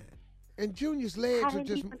 39. And Junior's legs are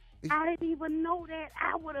just... I didn't even know that.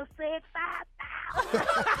 I would have said 5,000.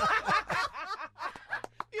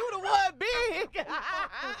 You the one big.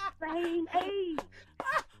 Same age.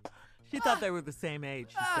 She thought they were the same age,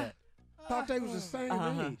 she said. Thought they was the same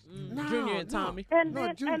age. No, Junior and Tommy. And No,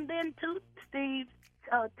 then, Junior. and then too, Steve,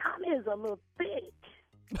 Tommy is a little thick.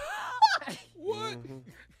 what?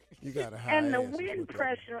 You got a high And the ass wind with that.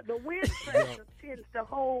 pressure tends to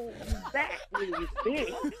hold you back when you're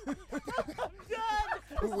big.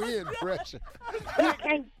 Wind pressure.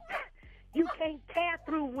 You can't tear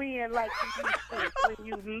through wind like you used to when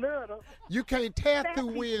you little. You can't tear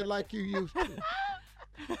through wind like you used to.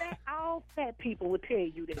 All fat people will tell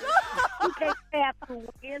you that. You can't tear through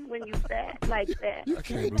wind when you fat like that. You I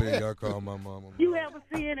can't believe y'all call my mama. You ever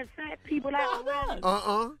see any fat people out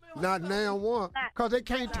running? Not now one. Because they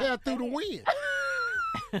can't tear through the wind.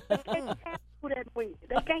 They can't tear through that wind.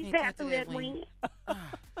 They can't tear through that wind.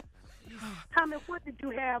 Tommy, what did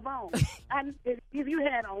you have on? If you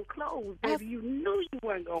had on clothes, baby, you knew you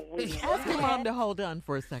weren't going to win. Ask your mom to hold on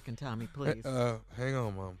for a second, Tommy, please. Hang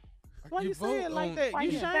on, Mom. Why you say it like that? Why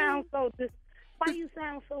you sound so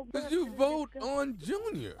Because you vote on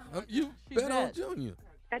Junior. You bet on Junior.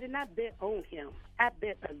 I did not bet on him. I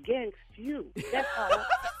bet against you. That's all.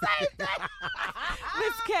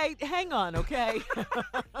 Miss Kate, hang on, okay?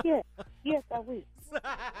 Yes, I will.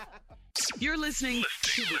 You're listening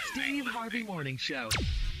to the Steve Harvey Morning Show.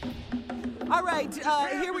 All right,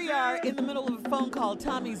 here we are in the middle of a phone call.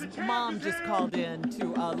 Tommy's mom just called in to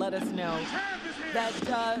let us know that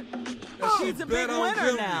she's a big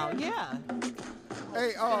winner now. Yeah.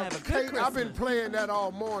 Hey, Kate, I've been playing that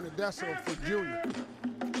all morning. That's for Junior.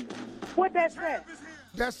 What that say?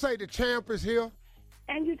 That say the champ is here.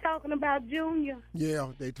 And you talking about Junior?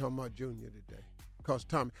 Yeah, they talking about Junior today. Because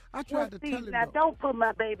Tommy, I tried to tell him. Now, don't put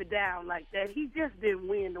my baby down like that. He just didn't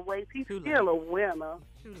win the race. He's still a winner.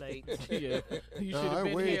 Too late. Yeah. You should have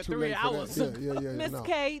been here 3 hours. Yeah, Miss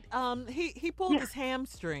Kate, he pulled his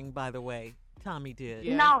hamstring, by the way. Tommy did.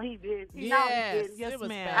 Yeah. No, he did. Yes, yes, it was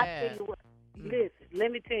ma'am. I tell you what. Listen,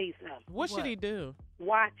 let me tell you something. What should he do?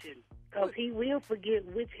 Watch him. Because he will forget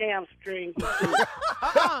which hamstring he took.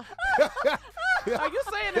 Are you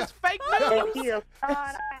saying it's fake And news? he'll start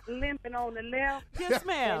out limping on the left. Yes,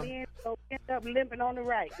 ma'am. And then he'll end up limping on the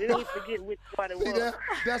right. Then he forget which part it was. See,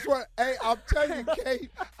 that's what, hey, I'm telling you,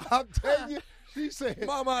 Kate. I'm telling you. She said.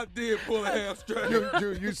 Mama did pull a hamstring.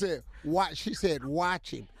 You said, watch. She said, watch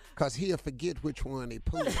him. Because he'll forget which one he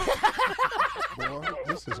pulled. Boy,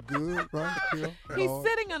 this is good right here. He's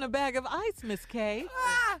sitting on a bag of ice, Miss Kate.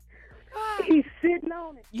 He's sitting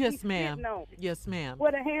on it. Yes, He's ma'am. sitting on it. Yes, ma'am.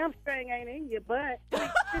 Well, the hamstring ain't in your butt. He's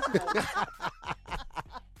sitting on it.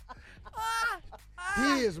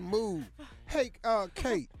 He is moved. Hey,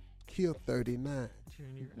 Kate, Q 39.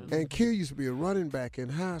 And Q used to be a running back in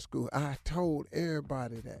high school. I told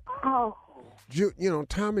everybody that. Oh. You know,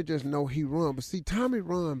 Tommy just know he run. But see, Tommy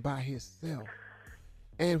run by himself.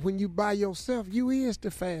 And when you by yourself, you is the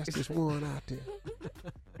fastest one out there.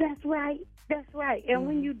 That's right. That's right. And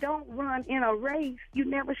when you don't run in a race, you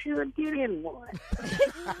never should get in one.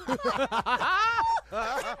 It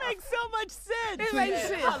makes so much sense. It makes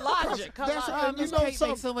sense. Logic. That's right. And you know Kate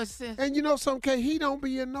makes so much sense. And you know something, Kate, he don't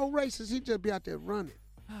be in no races. He just be out there running.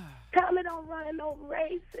 Tommy don't run in no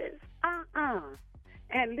races. And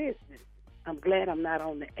listen, I'm glad I'm not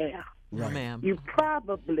on the air. Right. Ma'am. You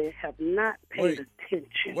probably have not paid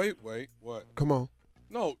attention Wait, what? Come on.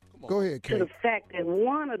 No, come on. Go ahead, to Kate. the fact that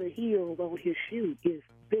one of the heels on his shoe is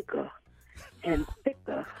bigger and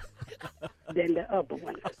thicker than the other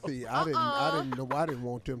one. See, I didn't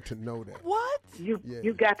want them to know that. What? You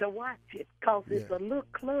got to watch it because it's a little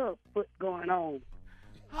club foot going on.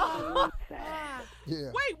 On one side.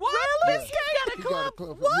 Yeah. Wait, what? Really? He's got a He club? got a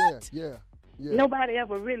club. What? Yeah. Nobody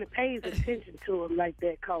ever really pays attention to him like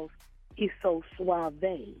that because he's so suave.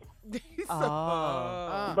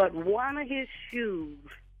 But one of his shoes,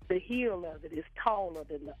 the heel of it is taller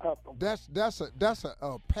than the other one. That's a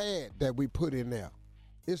pad that we put in there.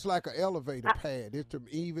 It's like an elevator pad. It's to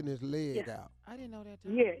even his leg out. I didn't know that.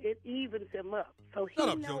 Yeah, it evens him up. So he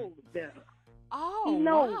knows better. Oh, He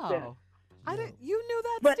knows wow. better. You knew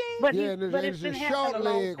that, But, Steve? but, Yeah, and but it's it's been a happening short a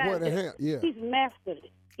long leg time. where the hair. Yeah. He's mastered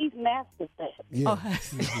it. He's mastered that. Yeah.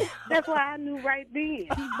 That's why I knew right then. He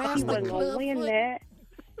wasn't going to win that.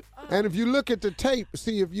 And if you look at the tape,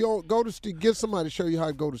 see if you don't go to Steve, get somebody to show you how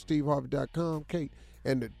to go to steveharvey.com, Kate,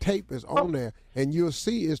 and the tape is on there, and you'll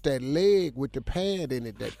see it's that leg with the pad in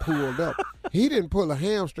it that pulled up. He didn't pull a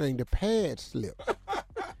hamstring, the pad slipped.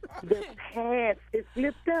 The pad, it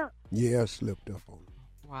slipped up. Yeah, it slipped up on him.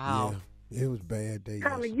 Wow. Yeah, it was a bad day.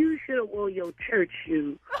 Tommy, you should have worn your church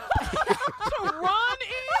shoes. To run in?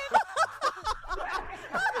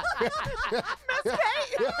 Miss Kate?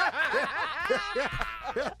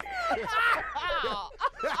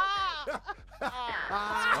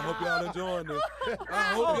 I hope y'all enjoying this. I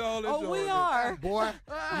hope y'all enjoying we this. are. Boy,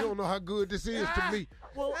 you don't know how good this is to me.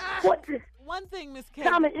 Well, What the? one thing, Miss Kate.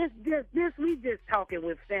 Tommy, it's just this. We just talking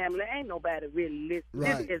with family. Ain't nobody really listening.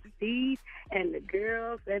 Right. This is Steve and the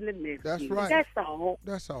girls and the nephews. That's right. That's all.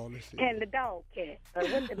 That's all this is. And the dog cat.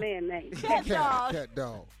 What's the man's name? Cat dog. Cat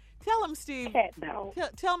dog. Tell him, Steve. Cat dog.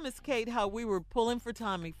 Tell Miss Kate how we were pulling for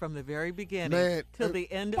Tommy from the very beginning Man, till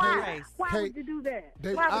the end of the Why? race. Why Kate, would you do that?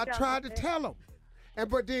 They, Why would I y'all tried do to that? tell him.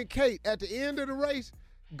 But then, Kate, at the end of the race,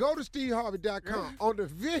 go to steveharvey.com. On the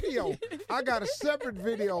video, I got a separate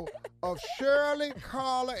video of Shirley,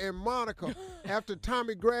 Carla, and Monica after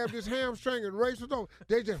Tommy grabbed his hamstring and the race was over.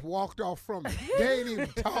 They just walked off from me. They ain't even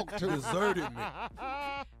talked to me. Deserted me.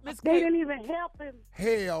 Miss They Kate, didn't even help him.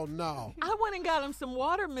 Hell no. I went and got him some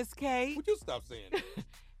water, Miss Kate. Would you stop saying that?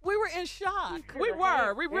 We were in shock. We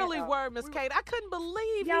were. We really were, Miss Kate. I couldn't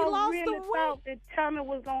believe he Y'all lost really the weight. thought that Tommy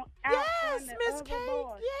was going to outrun Yes, the Miss other Kate.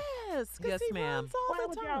 boys. Yes. 'cause Yes, he ma'am. runs all Why the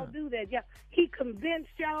would time. y'all do that? Yeah, he convinced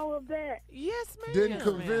y'all of that. Yes, ma'am. Didn't Yes,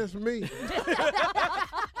 convince me.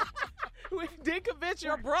 We did convince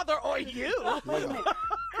your brother or you. Wait a minute.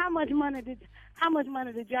 How much money did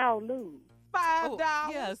y'all lose? $5.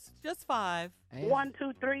 Yes, just 5. 1,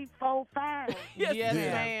 2, 3, 4, 5. Yes, Yeah.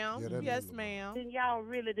 ma'am. Yeah, that'd Yes, be- ma'am. Then y'all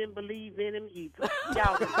really didn't believe in him either.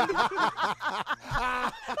 Y'all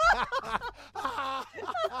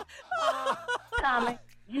Tommy,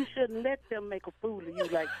 you shouldn't let them make a fool of you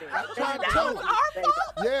like that.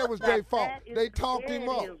 Yeah, it was their fault. That is- They talked there him it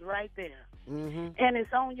up. is right there. Mm-hmm. And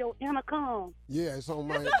it's on your intercom. Yeah, it's on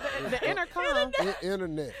my The intercom.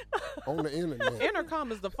 internet. On the internet.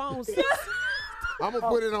 Intercom is the phone system. I'm going to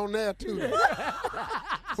put it on there, too.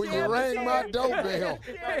 When you rang my doorbell.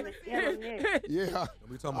 Yeah.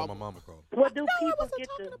 We talking about my mama call. What do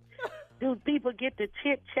people get to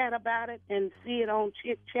chit chat about it and see it on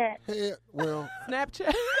chit chat? Yeah, well,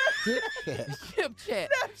 Snapchat. chit chat. Chip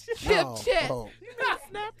chat. No, Chip chat. oh,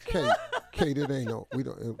 Snapchat. Kate, it ain't no. We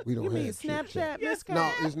don't You have mean chit chat. Snapchat, Miss Kate?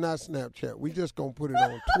 No, it's not Snapchat. We just gonna put it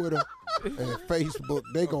on Twitter and Facebook.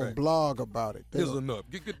 They gonna blog about it. They Here's gonna- enough.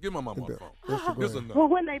 Give my mama a phone. Instagram. Here's enough. Well,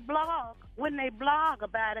 when they blog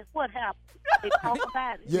about it, what happens? They talk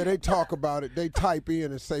about it. Yeah, they talk about it. They type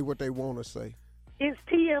in and say what they want to say. Is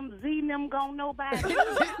TMZ and them gonna know about it?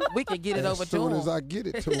 We can get it over As to soon him. as I get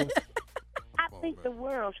it to them. I think the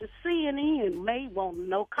world should. CNN may want to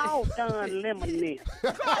know. Call Don Lemon.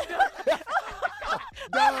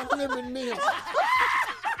 Don Lemon Mills.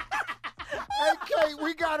 Hey, Kate,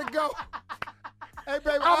 we gotta go. Hey,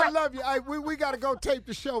 baby, I love you. Hey, we gotta go tape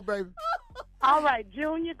the show, baby. All right,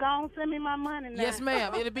 Junior, go on, send me my money now. Yes,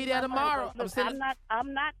 ma'am. It'll be there tomorrow. Look,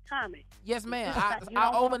 I'm not Tommy. Yes, ma'am. You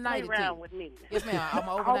I'll don't wanna overnight play it to around you. with me. Yes, ma'am. I'm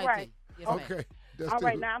All overnight right. to you. Yes, ma'am. Okay. That's All the-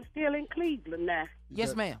 right, now I'm still in Cleveland now.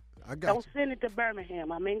 Yes, ma'am. I got Don't send it to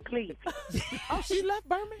Birmingham. I'm in Cleveland. Oh, she left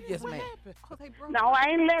Birmingham? Yes, What ma'am. happened? No, I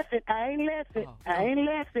ain't left it. I ain't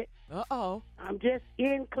left it. Uh-oh. I'm just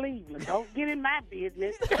in Cleveland. Don't get in my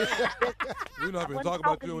business. We're not going to wasn't talk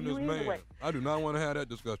about talking you and to this you man. anyway. I do not want to have that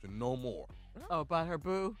discussion no more. Oh, about her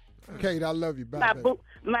boo? Kate, I love you. Bye, my baby.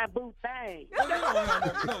 boo thing.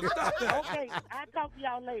 Stop that. Okay, I'll talk to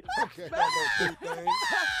y'all later. Okay.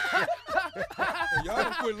 Hey, y'all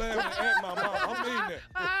don't quit laughing at my mom. I mean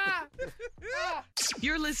that.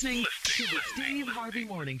 You're listening to the Steve Harvey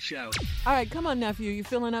Morning Show. All right, come on, nephew. You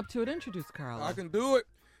feeling up to it? Introduce Carla. I can do it.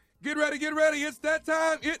 Get ready, get ready. It's that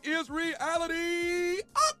time. It is reality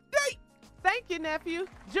update. Thank you, nephew.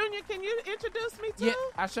 Junior, can you introduce me too? Yeah,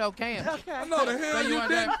 I sure can. Okay. I know the hell So you you want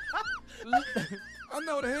didn't. that? I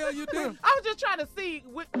know the hell you didn't. I was just trying to see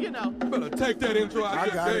what, You better take that intro out I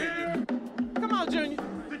your got bed. Come on, Junior.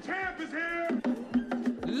 The champ is here.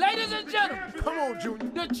 Ladies and gentlemen, Come on, Junior.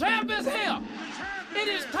 the champ is here. It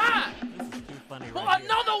is time Too funny for right here.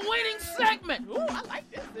 another winning segment. Ooh, I like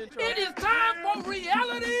this intro. It is time for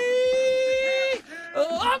reality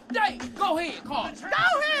update. Go ahead, Carl. Go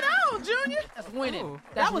ahead on, Junior. That's winning. Ooh.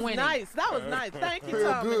 That's That was winning. nice. That was nice. Thank you,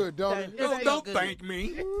 Feel Tommy. good, don't it? Don't good. thank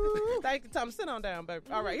me. Thank you, Tommy. Sit on down, baby.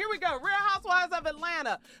 All right, here we go. Real Housewives of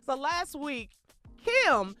Atlanta. So last week,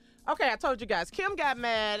 Kim, I told you guys, Kim got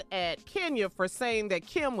mad at Kenya for saying that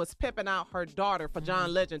Kim was pimping out her daughter for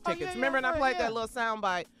John Legend tickets. yeah, Remember when I played yeah. that little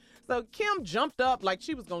soundbite? So Kim jumped up like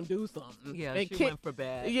she was going to do something. Yeah, And she went for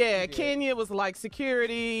bad. Yeah, She did. Kenya was like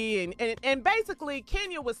security. And basically,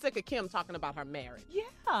 Kenya was sick of Kim talking about her marriage.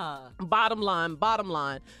 Yeah. Bottom line.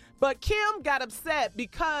 But Kim got upset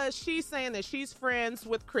because she's saying that she's friends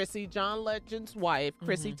with Chrissy, John Legend's wife,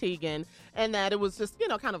 Chrissy Teigen, and that it was just,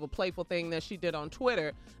 kind of a playful thing that she did on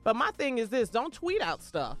Twitter. But my thing is this, don't tweet out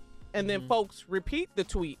stuff and then folks repeat the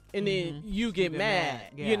tweet and then you get mad.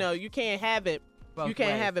 Yeah. You can't have it. Both you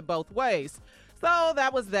can't ways. have it both ways. So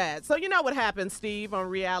that was that. So you know what happens, Steve, on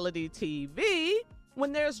reality TV?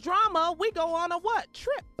 When there's drama, we go on a what?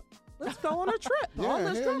 Trip. Let's go on a trip. Yeah, All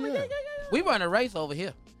this hell drama. yeah. We run a race over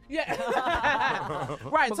here. Yeah.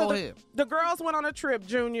 Right. But So go the, ahead. the girls went on a trip,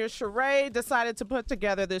 Junior. Sheree decided to put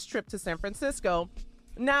together this trip to San Francisco.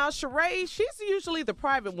 Now, Sheree, she's usually the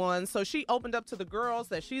private one, so she opened up to the girls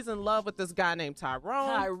that she's in love with this guy named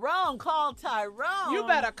Tyrone. Call Tyrone. You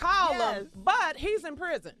better call Yes. him. But he's in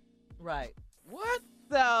prison. Right. What?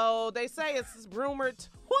 So they say it's rumored.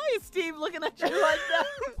 Why is Steve looking at you like that?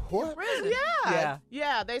 What?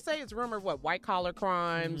 Yeah. They say it's rumored, white collar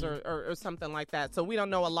crimes or something like that. So we don't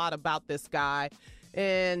know a lot about this guy.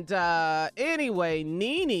 And anyway,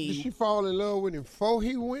 Nene. Did she fall in love with him before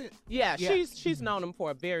he went? Yeah, she's known him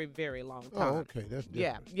for a very, very long time. Oh, okay. That's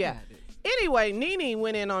different. Yeah. Anyway, Nene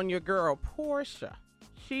went in on your girl, Portia.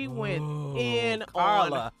 She went in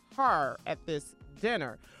Carla. on her at this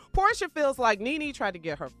dinner. Portia feels like Nene tried to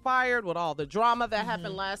get her fired with all the drama that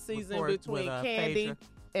happened last season between Candy Phaedra.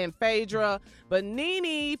 and Phaedra. But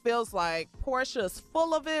Nene feels like Portia's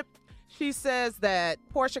full of it. She says that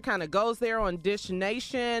Portia kind of goes there on Dish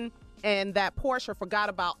Nation and that Portia forgot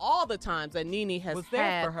about all the times that Nene has Was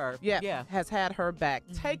there for her. Yeah. has had her back.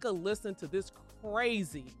 Take a listen to this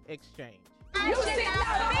crazy exchange. You sit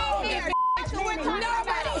down here,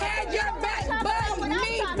 nobody had your back but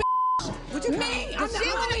me, bitch. Me, I'm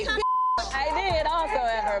the only bitch. I did also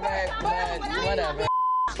have her back, but whatever.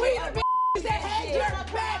 We the bitches that had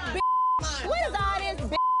your back, bitch. What is all this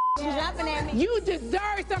bitch jumping at me? You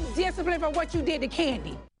deserve some discipline for what you did to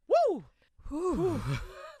Candy. Woo!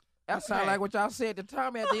 That sounds like what y'all said to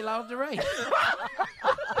Tommy after he lost the race.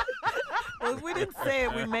 Well, if we didn't say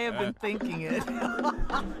it, we may have been thinking it.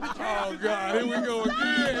 Oh, God. Here we go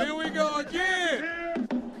again. Here we go again.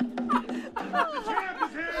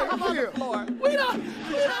 I'm on the floor. We the only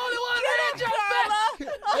one that had your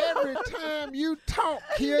back. Every time you talk,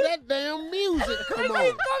 hear that damn music come on.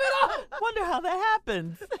 Coming on. Wonder how that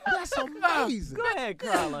happens. That's amazing. Go ahead,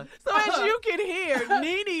 Carla. So as you can hear,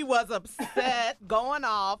 Nene was upset, going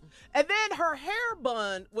off, and then her hair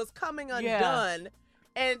bun was coming undone.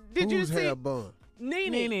 And did you Whose see hair bun?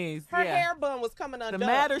 Nene's, her yeah. hair bun was coming undone. The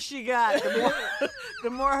madder she got, the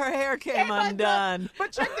more her hair came undone.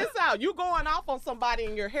 But check this out. You going off on somebody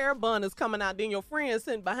and your hair bun is coming out, then your friend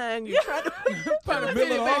sitting behind you trying to put it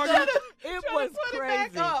back up. It was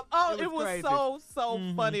crazy. Oh, it was crazy. so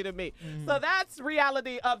funny to me. So that's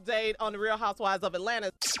reality update on the Real Housewives of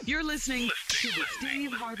Atlanta. You're listening to the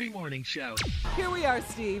Steve Harvey Morning Show. Here we are,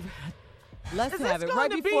 Steve. Let's Is have this it going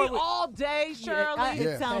right to before be all day, Shirley?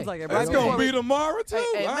 It sounds like it. It's going to be tomorrow, too.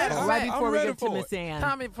 Hey, Right before I'm we ready get to for Miss it. Ann.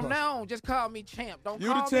 Tommy, from now on, just call me champ. Don't You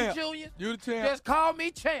call the me champ. Junior. You the champ. Just call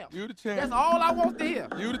me champ. You the champ. That's all I want to hear.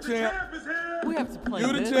 You the champ. We have to play You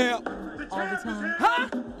the this champ. all the time. Huh?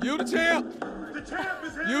 You the champ. You the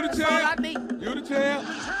That's all I champ. need. You the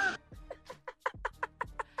champ.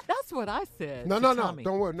 That's what I said. No. to Tommy.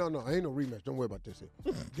 Don't worry. No. Ain't no rematch. Don't worry about this.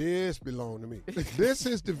 This belong to me. This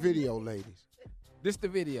is the video, ladies. This the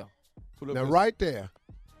video. Now, right there,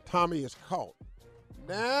 Tommy is caught.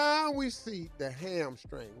 Now we see the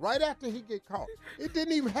hamstring. Right after he get caught. It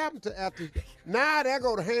didn't even happen to after. Now there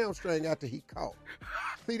go the hamstring after he caught.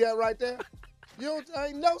 See that right there? You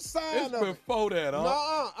ain't no sign It's of it. before that, huh?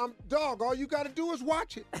 Nuh-uh. Dog, all you got to do is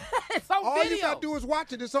watch it. It's on All video. you got to do is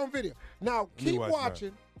watch it. It's on video. Now, keep watch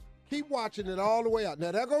watching. Keep watching it all the way out.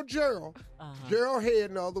 Now, there go Gerald. Gerald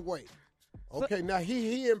heading the other way. Okay, now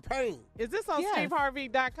he in pain. Is this on Yes.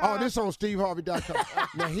 SteveHarvey.com? Oh, this on SteveHarvey.com.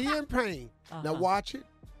 Now, he in pain. Now, watch it.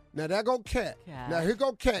 Now, there go Cat. Now, here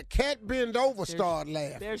go Cat. Cat bend over, start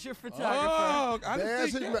laughing. There's your photographer. Oh, I didn't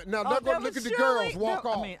There's think his, that. now, Oh, there go that look was at the Shirley. girls walk No,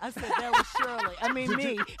 off. I mean, I said that was Shirley. I mean,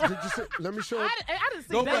 me. Did you see? Let me show you. I didn't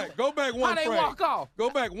see Go that. back. Go back one How they frame. walk off? Go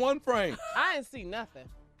back one frame. I didn't see nothing.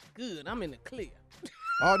 Good. I'm in the clear.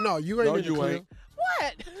 Oh, no, you ain't No, in the you clear. ain't.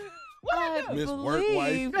 What? What? Miss Work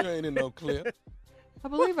Wife. You ain't in no clip. I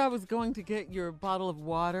believe I was going to get your bottle of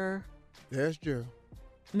water. There's Gerald.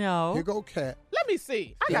 No. Here go Cat. Let me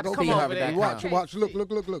see. I Here got to go come Cat. over there. Watch. Okay.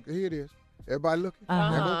 Look. Here it is. Everybody looking. There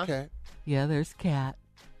Uh-huh. go Cat. Yeah, there's Cat.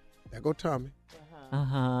 There go Tommy.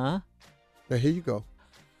 Uh-huh. Now, here you go.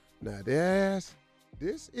 Now, this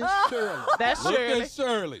is Shirley. That's Look Shirley. at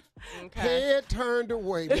Shirley. Okay. Head turned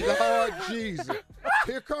away. Lord Jesus.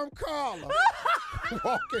 Here come Carla.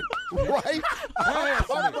 Walking right. Pass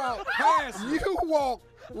me. About, Pass me. you walk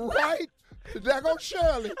right. There go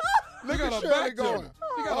Shirley. Look got at her Shirley back to me. going.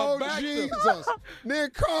 She got her Oh, back to me. Jesus. Then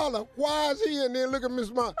Carla, why is he in there? Look at Miss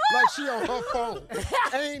Mom like she on her phone.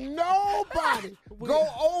 Ain't nobody go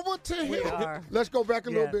over to him. are. Let's go back a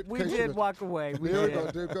little bit. We in case you did missed. walk away. We There we did.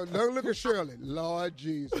 go. There we go. Now look at Shirley. Lord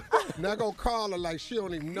Jesus. Now go Carla like she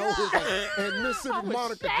don't even know his name. And Mississippi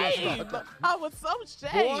Monica just Shame. right there. I was so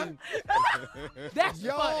shamed. That's funny.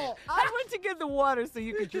 Y'all, I went to get the water so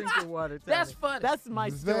you could drink your water. Tommy. That's funny. That's my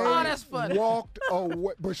they story. Oh, that's funny. walked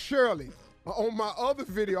away. But Shirley, on my other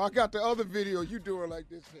video, I got the other video, you doing like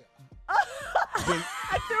this here.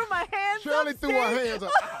 I threw my hands Shirley up, threw her Steve. hands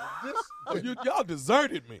up. Oh, y'all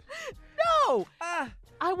deserted me. No.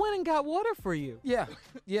 I went and got water for you. Yeah.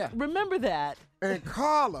 Remember that. And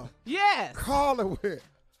Carla Yes. went.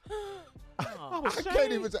 I was I shamed.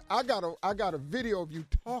 can't even say. I got a video of you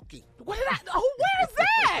talking. What did I? Oh, where's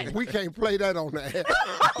that? We can't play that on the air.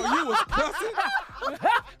 Oh, you was cussing?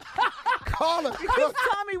 Carla, Because,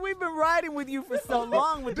 Tommy, we've been riding with you for so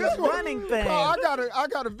long with this one- running thing. Carla, I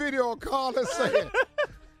got a video of Carla saying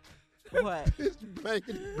What? this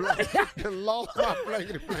blankety blank and lost my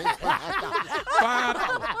blankety blank.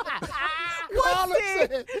 $5. Carla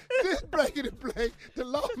said this blankety blank to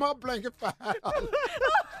lost my blanket $5.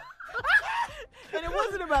 And it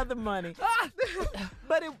wasn't about the money.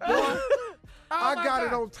 But it was. I got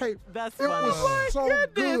it on tape. That's it funny. was so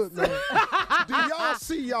good, man. Do y'all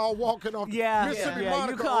see y'all walking off Mississippi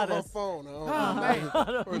Monica you caught on her us. phone?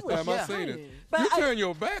 First time I seen it. You turn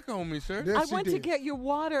your back on me, sir. I went to get your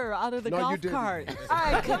water out of the No, you golf didn't. cart. All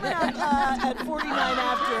right, coming up at 49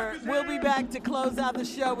 after, we'll be back to close out the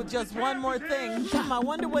show with just one more thing. I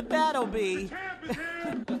wonder what that'll be.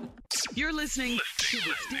 You're listening to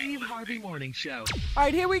the Steve Harvey Morning Show. All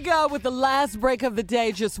right, here we go with the last break of the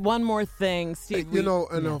day. Just one more thing, Steve.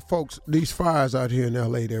 Folks, these fires out here in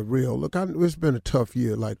L.A., they're real. Look, it's been a tough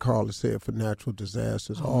year, like Carla said, for natural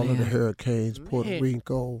disasters. All of the hurricanes, Puerto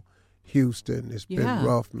Rico, Houston. It's been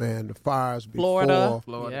rough, man. The fires before.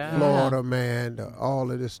 Florida, man.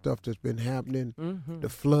 All of this stuff that's been happening. The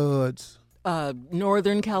floods.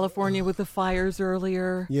 Northern California with the fires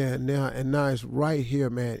earlier. Yeah, now it's right here,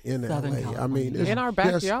 man, in Southern L.A. California. I mean, it's in our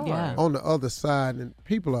backyard. on the other side, and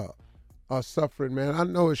people are suffering, man. I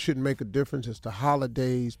know it shouldn't make a difference. It's the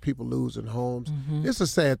holidays, people losing homes. It's a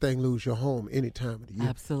sad thing, lose your home any time of the year.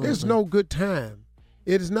 Absolutely. There's no good time.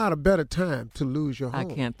 It is not a better time to lose your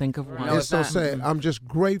home. I can't think of one. It's so sad. I'm just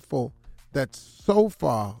grateful that so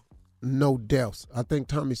far, no deaths. I think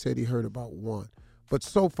Tommy said he heard about one. But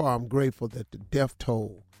so far, I'm grateful that the death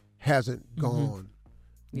toll hasn't gone,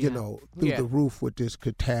 through the roof with this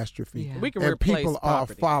catastrophe. Yeah. We can and replace people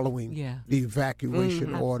property. are following the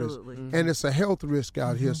evacuation orders. And it's a health risk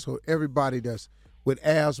out here. So everybody that's with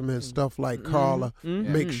asthma and stuff like Carla,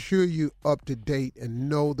 make sure you up to date and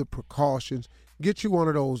know the precautions. Get you one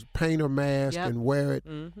of those painter masks and wear it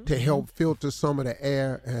to help filter some of the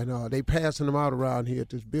air. And they passing them out around here at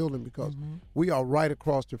this building because we are right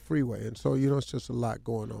across the freeway. And so, it's just a lot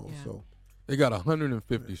going on. So They got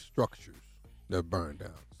 150 structures that burned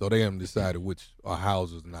down. So they haven't decided which are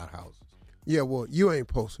houses, not houses. Yeah, well, you ain't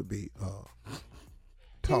supposed to be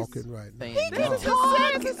talking right now.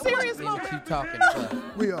 It's a serious moment. Keep talking.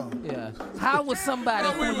 We are. Yeah. How was somebody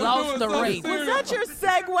who lost the race? Was that your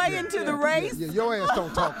segue into the race? Yeah, your ass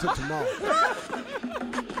don't talk till tomorrow.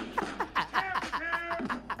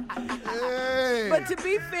 Hey. But to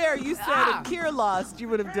be fair, you said if Kier lost, you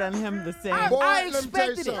would have done him the same. Boy, I let me tell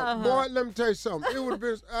you expected it. something. Boy, let me tell you something. It would have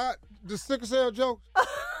been the sickle cell jokes.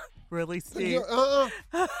 Really, Steve?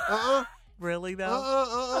 Really,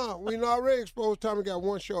 though? We already exposed Tommy got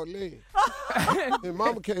one short leg. And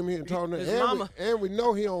Mama came here and told him. And we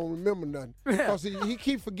know he don't remember nothing. Because he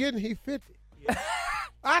keep forgetting he 50.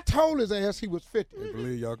 I told his ass he was 50. I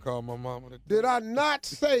believe y'all called my mama that. Did I not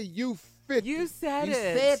say you 50? You said You it.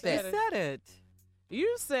 said that. You said it.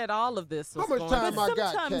 You said all of this was How much going time on. I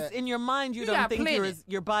got, Sometimes Kat? in your mind, you You don't got think plenty.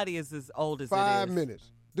 your body is as old as 5 it is.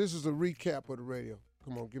 minutes. This is a recap of the radio.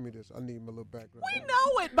 Come on, give me this. I need my little background. We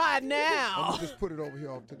know it by I'm now. gonna just put it over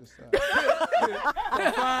here off to the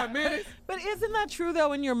side. 5 minutes. But isn't that true,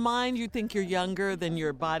 though? In your mind, you think you're younger than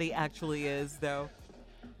your body actually is, though?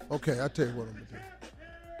 Okay, I'll tell you what I'm gonna do.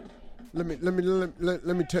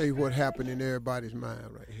 Let me tell you what happened in everybody's mind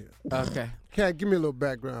right here. Okay. Kat, give me a little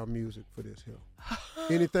background music for this here.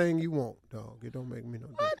 Anything you want, dog. It don't make me no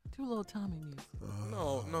difference. Do a little Tommy music.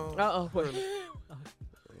 No. Uh-oh, wait.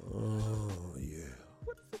 Oh, yeah.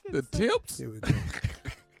 The tips? Here we go.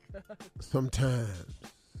 Sometimes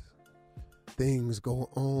things go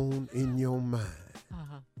on in your mind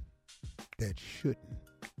that shouldn't.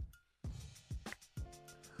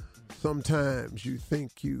 Sometimes you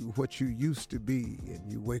think what you used to be,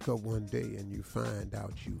 and you wake up one day and you find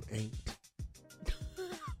out you ain't.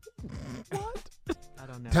 What? I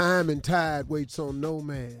don't know. Time and tide waits on no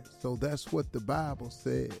man, so that's what the Bible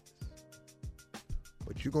says.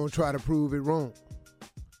 But you're going to try to prove it wrong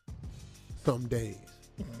some days.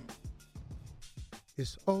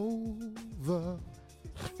 It's over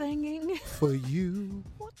Singing. for you.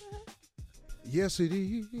 What the heck? Yes, it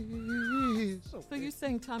is. So you're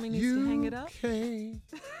saying Tommy needs to hang it up? You can't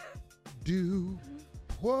do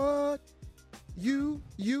what you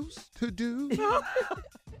used to do.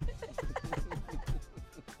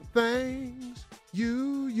 Things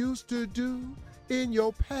you used to do in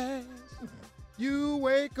your past. You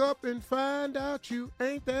wake up and find out you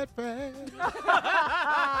ain't that fast.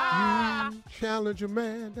 You challenge a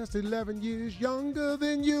man that's 11 years younger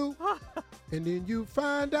than you. And then you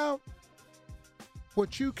find out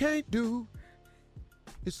what you can't do.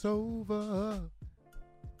 It's over.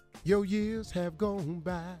 Your years have gone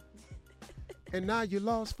by. And now you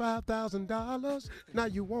lost $5,000. Now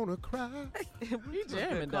you want to cry. We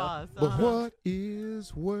jamming, though. But what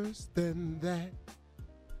is worse than that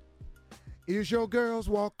is your girls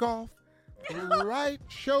walk off. Right,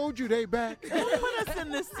 showed you they back. Put us in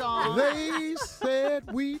this song. They said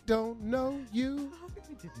we don't know you.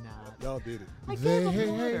 We did not. Y'all did it. I gave them They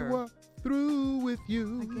water. were through with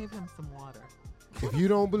you. I gave him some water. If you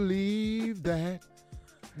don't believe that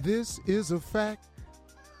this is a fact,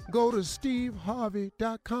 go to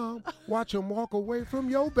steveharvey.com. Watch him walk away from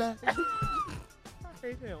your back.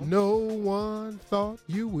 No one thought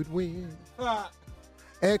you would win,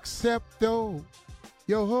 except though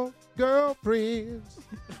your girlfriends.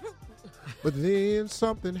 But then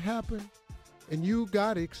something happened and you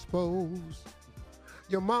got exposed.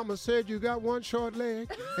 Your mama said you got one short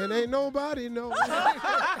leg and ain't nobody know.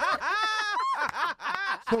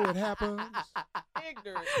 So it happens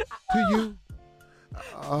to you.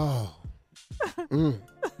 Oh.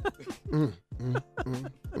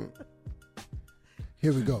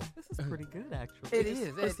 Here we go. This is pretty good, actually. It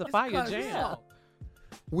is. It's the fire jam.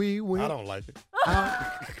 We went I don't like it.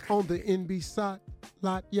 out on the NBC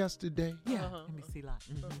lot yesterday. Yeah, NBC lot.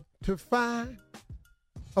 To find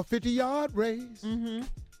a 50-yard race.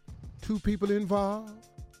 2 people involved,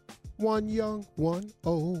 one young, one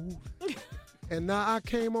old. And now I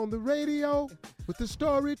came on the radio with the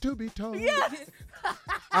story to be told. Yes.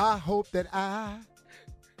 I hope that I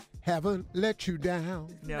haven't let you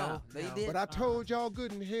down. No. But I told y'all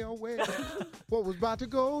good and hell well what was about to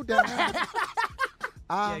go down.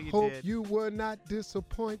 I hope you were not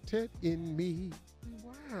disappointed in me. We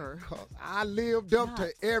were. 'Cause I lived up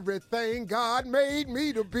to everything God made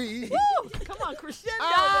me to be. Woo! Come on, crescendo,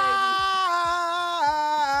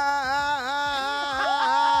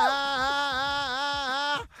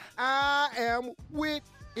 I am with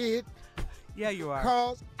it. Yeah, you are.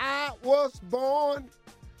 'Cause I was born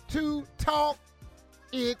to talk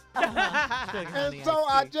it. And so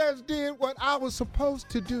I just did what I was supposed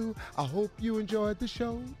to do. I hope you enjoyed the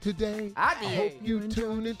show today. I did. I hope you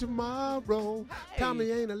tune in tomorrow.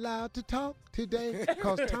 Tommy ain't allowed to talk today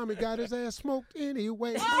because Tommy got his ass smoked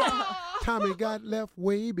anyway. Tommy got left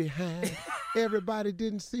way behind. Everybody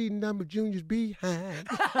didn't see Number Junior's behind.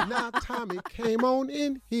 Now Tommy came on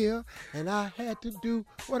in here and I had to do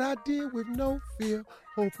what I did with no fear.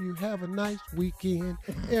 Hope you have a nice weekend.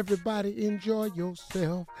 Everybody enjoy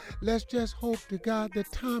yourself. Let's just hope to God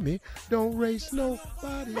that Tommy don't race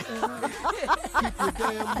nobody else. Keep your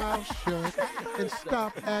damn mouth shut and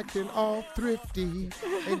stop acting all thrifty.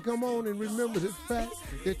 And come on and remember the fact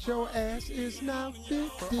that your ass is now 50.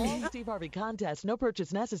 For all Steve Harvey contests, no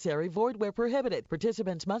purchase necessary, void where prohibited.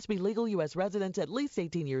 Participants must be legal U.S. residents at least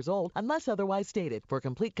 18 years old, unless otherwise stated. For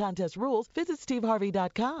complete contest rules, visit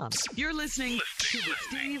steveharvey.com. You're listening to the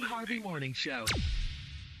Steve Harvey Morning Show.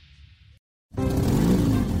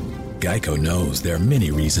 Geico knows there are many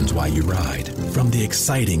reasons why you ride. From the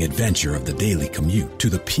exciting adventure of the daily commute to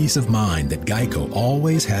the peace of mind that Geico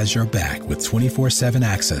always has your back with 24/7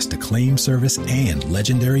 access to claim service and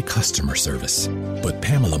legendary customer service. But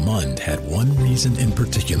Pamela Mund had one reason in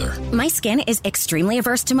particular. My skin is extremely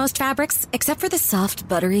averse to most fabrics, except for the soft,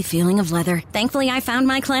 buttery feeling of leather. Thankfully, I found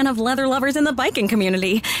my clan of leather lovers in the biking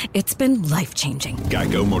community. It's been life-changing.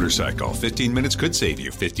 Geico Motorcycle. 15 minutes could save you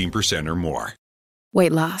 15% or more.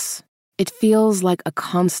 Weight loss. It feels like a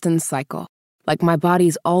constant cycle, like my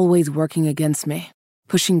body's always working against me,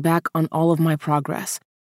 pushing back on all of my progress.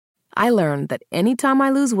 I learned that anytime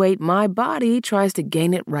I lose weight, my body tries to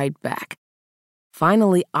gain it right back.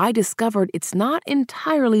 Finally, I discovered it's not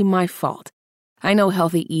entirely my fault. I know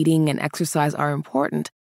healthy eating and exercise are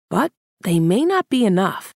important, but they may not be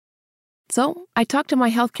enough. So I talked to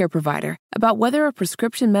my healthcare provider about whether a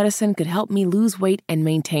prescription medicine could help me lose weight and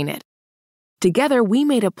maintain it. Together, we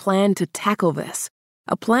made a plan to tackle this,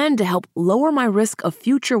 a plan to help lower my risk of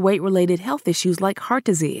future weight-related health issues like heart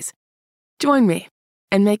disease. Join me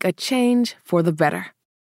and make a change for the better.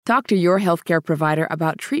 Talk to your healthcare provider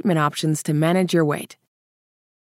about treatment options to manage your weight.